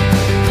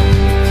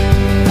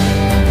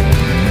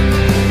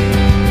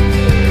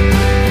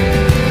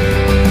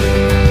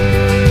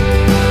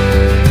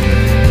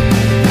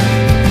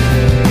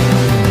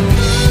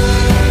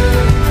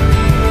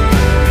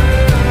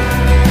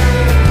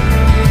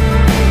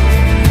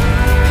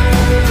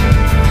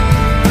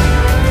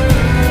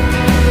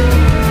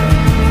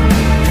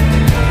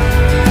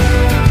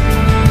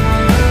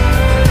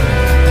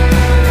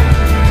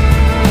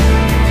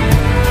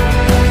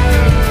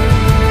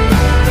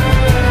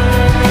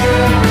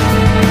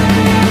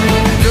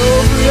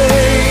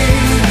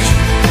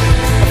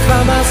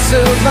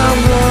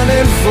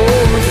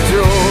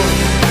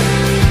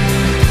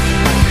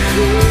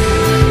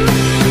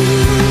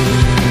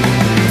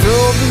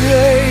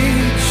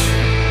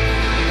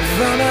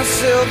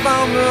 myself,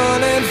 I'm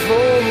running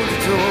for the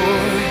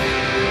door.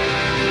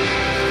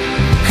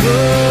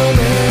 Come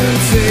and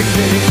take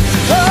me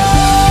home,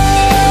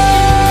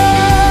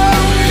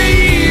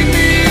 lead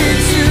me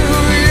to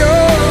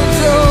your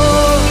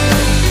door.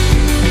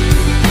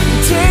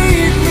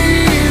 Take me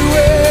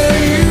where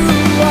you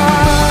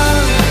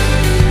are,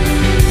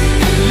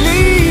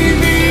 lead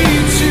me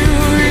to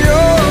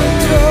your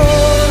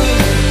door.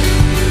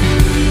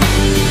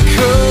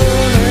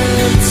 Come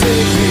and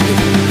take me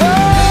home.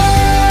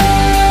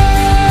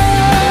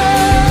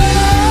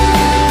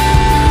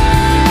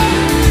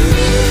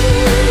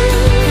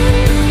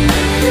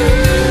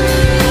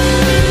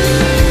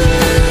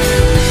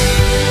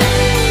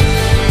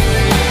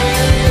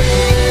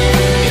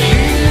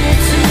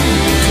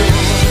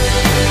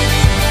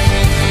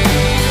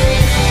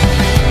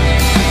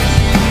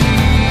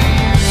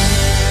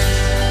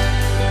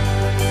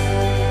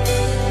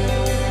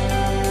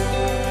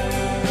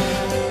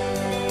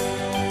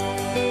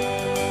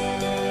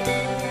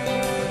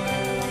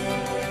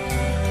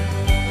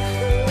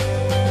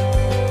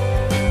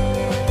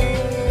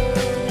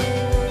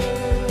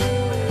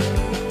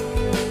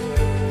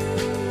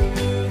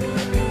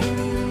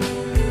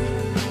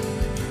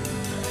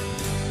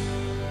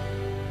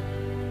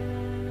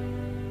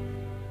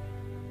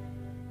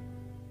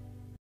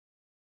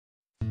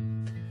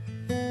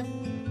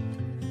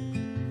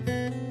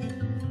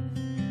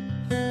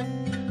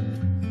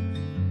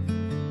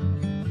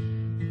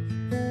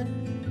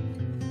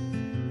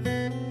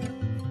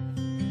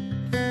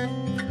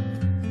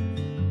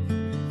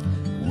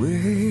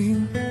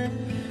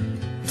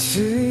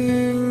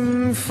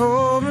 Waiting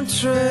for a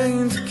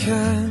train to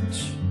catch,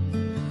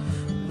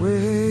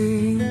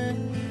 waiting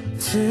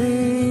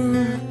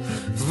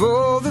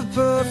for the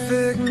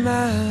perfect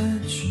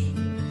match,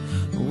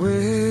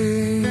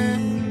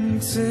 waiting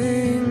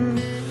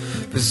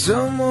for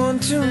someone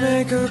to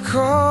make a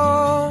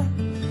call.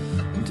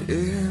 And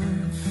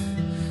if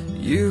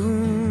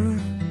you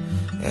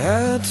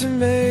had to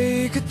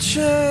make a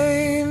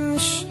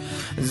change,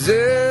 it's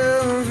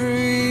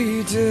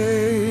every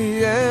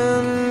day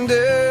and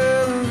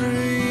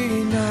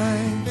every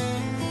night,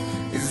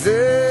 as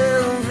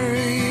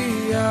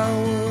every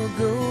hour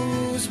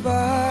goes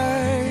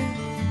by.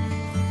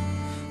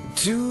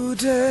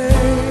 Today,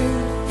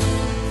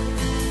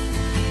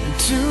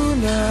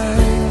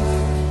 tonight,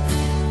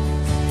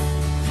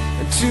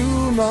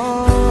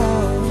 tomorrow,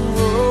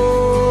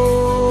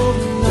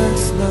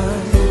 next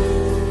night.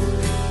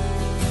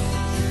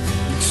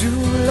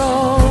 Too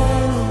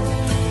long,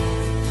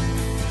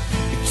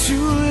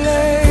 too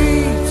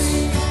late.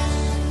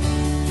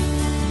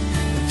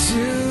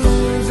 Till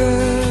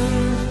then,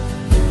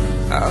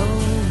 I'll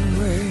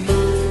wait.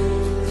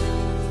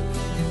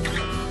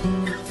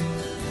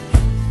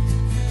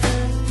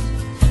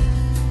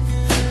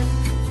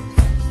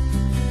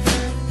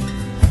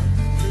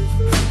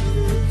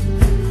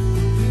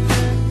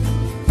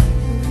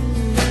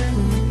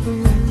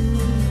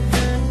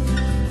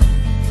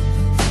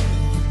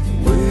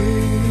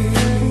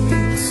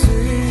 Waiting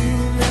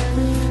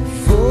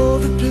for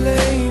the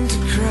plane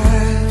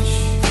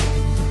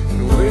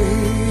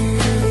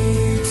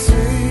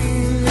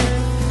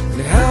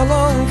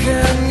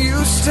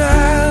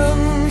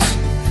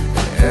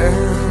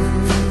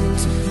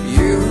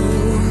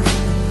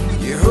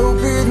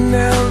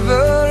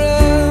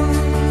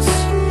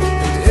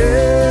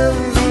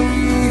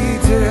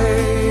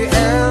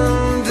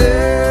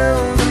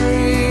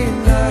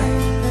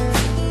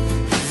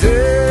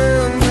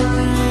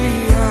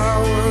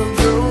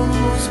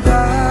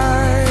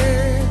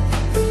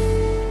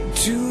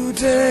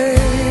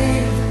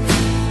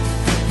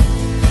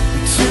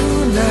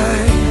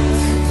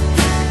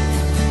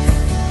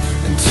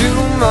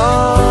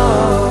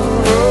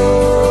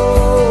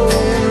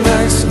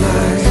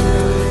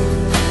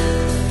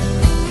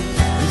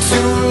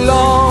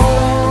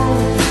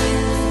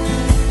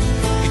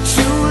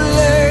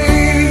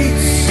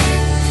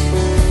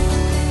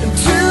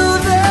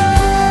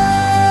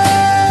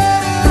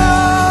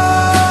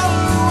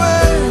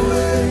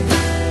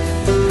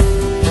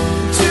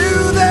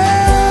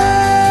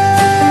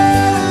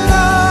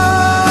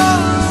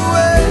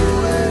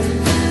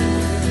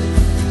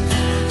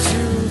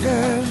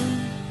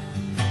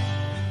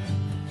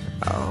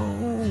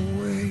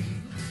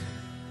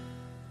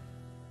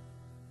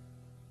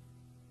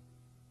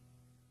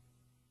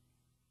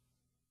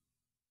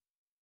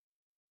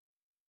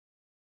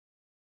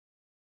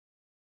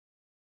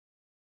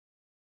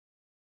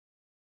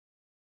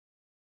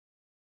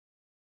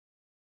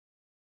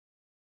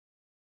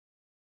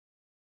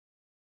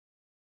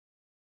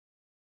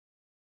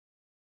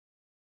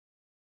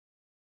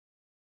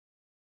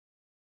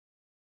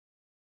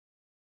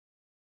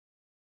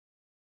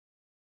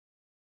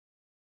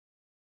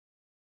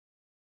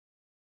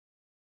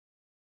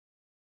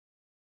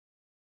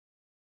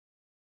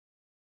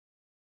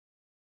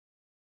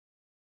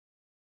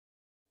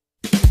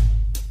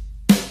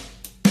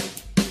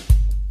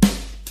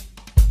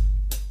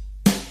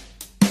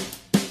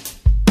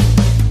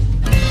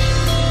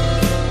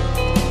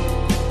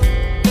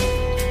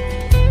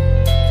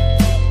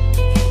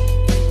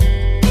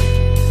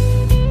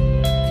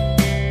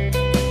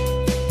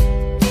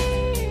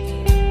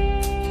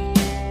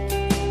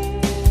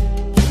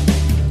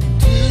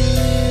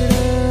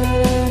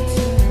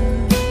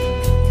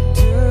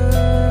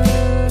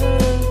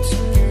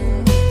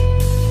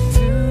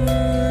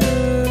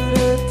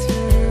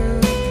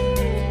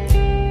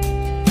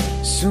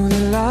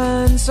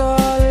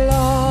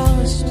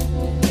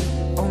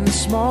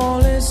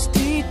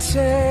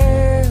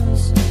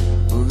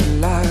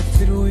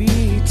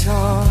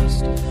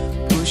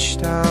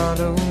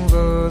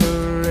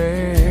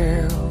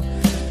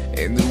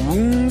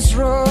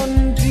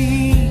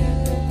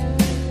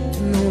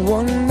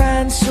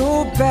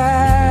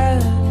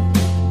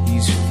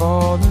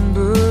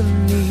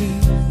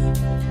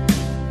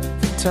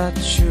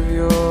touch of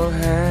your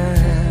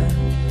hand,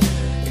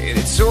 and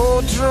it's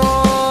all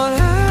drawn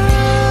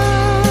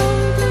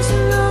out. There's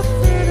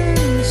nothing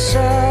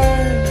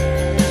inside,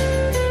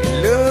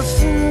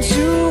 nothing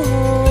to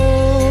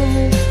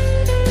hold,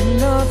 and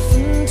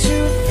nothing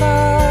to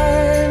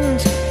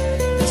find.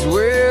 It's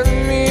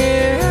wearing me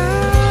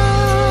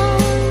out,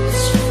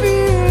 just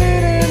feel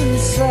it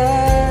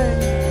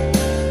inside.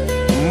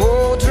 I'm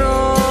all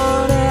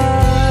drawn out,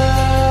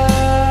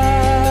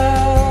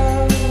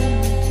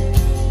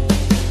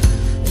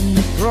 and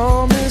the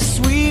promise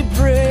we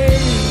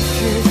break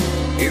it,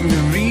 and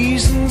the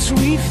reasons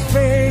we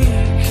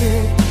fake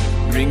it,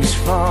 brings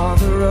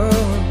farther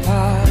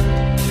apart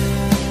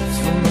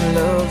from the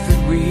love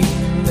that we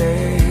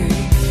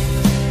make.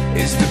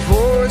 Is the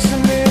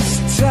poison this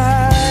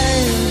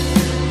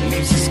time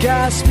leaves us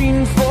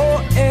gasping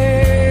for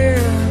air?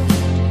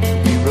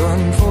 We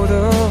run for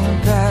the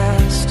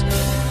past,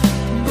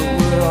 but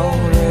we're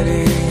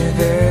already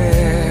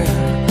there.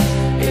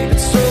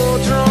 It's so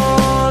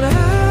drawn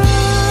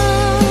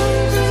out,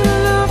 there's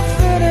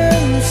nothing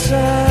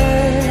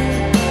inside,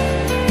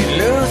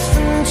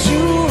 nothing to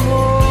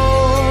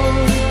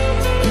hold,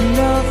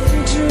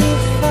 nothing to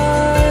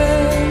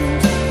find.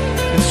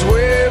 It's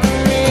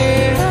wearing me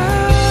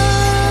out,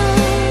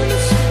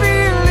 just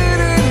feel it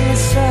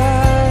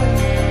inside.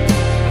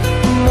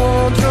 I'm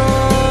all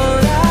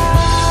drawn out.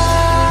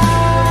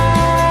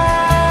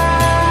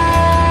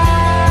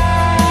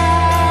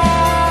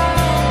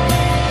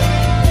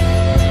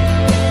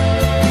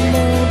 I'm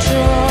all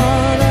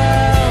drawn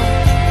out.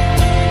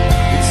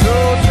 It's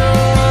all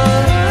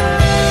drawn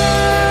out.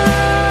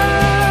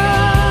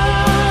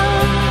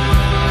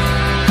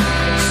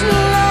 There's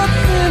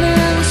nothing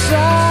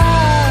inside,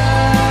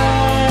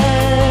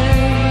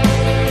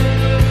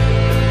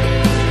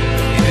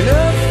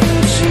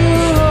 nothing to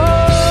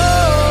hold,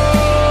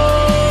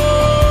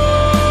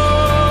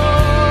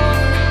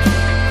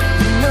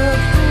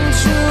 nothing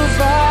to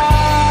find.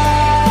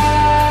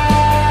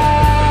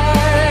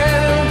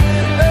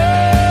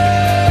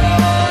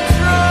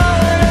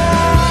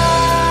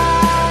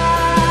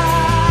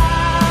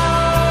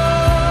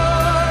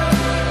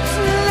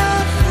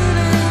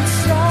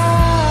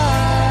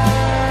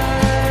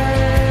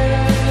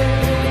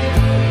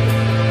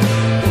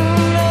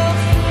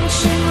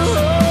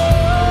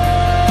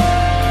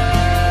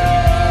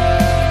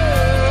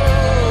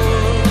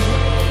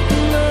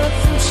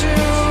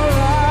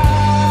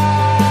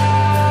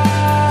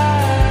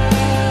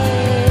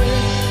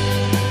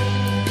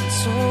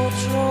 All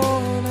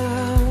drawn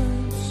out.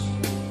 There's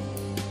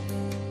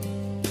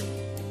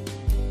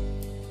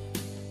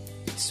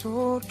nothing it's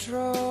all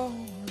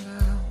drawn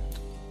out.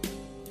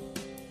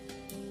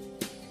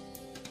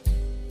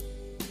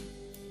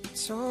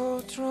 It's all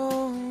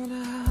drawn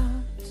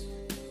out,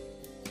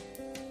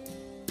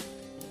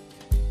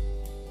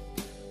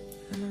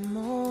 and I'm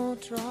all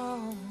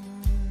drawn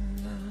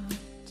out.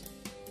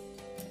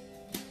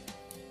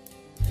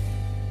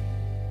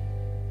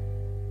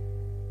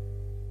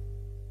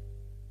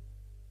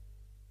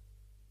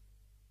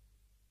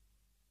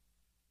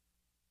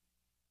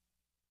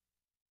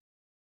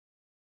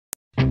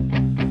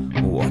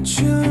 What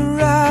you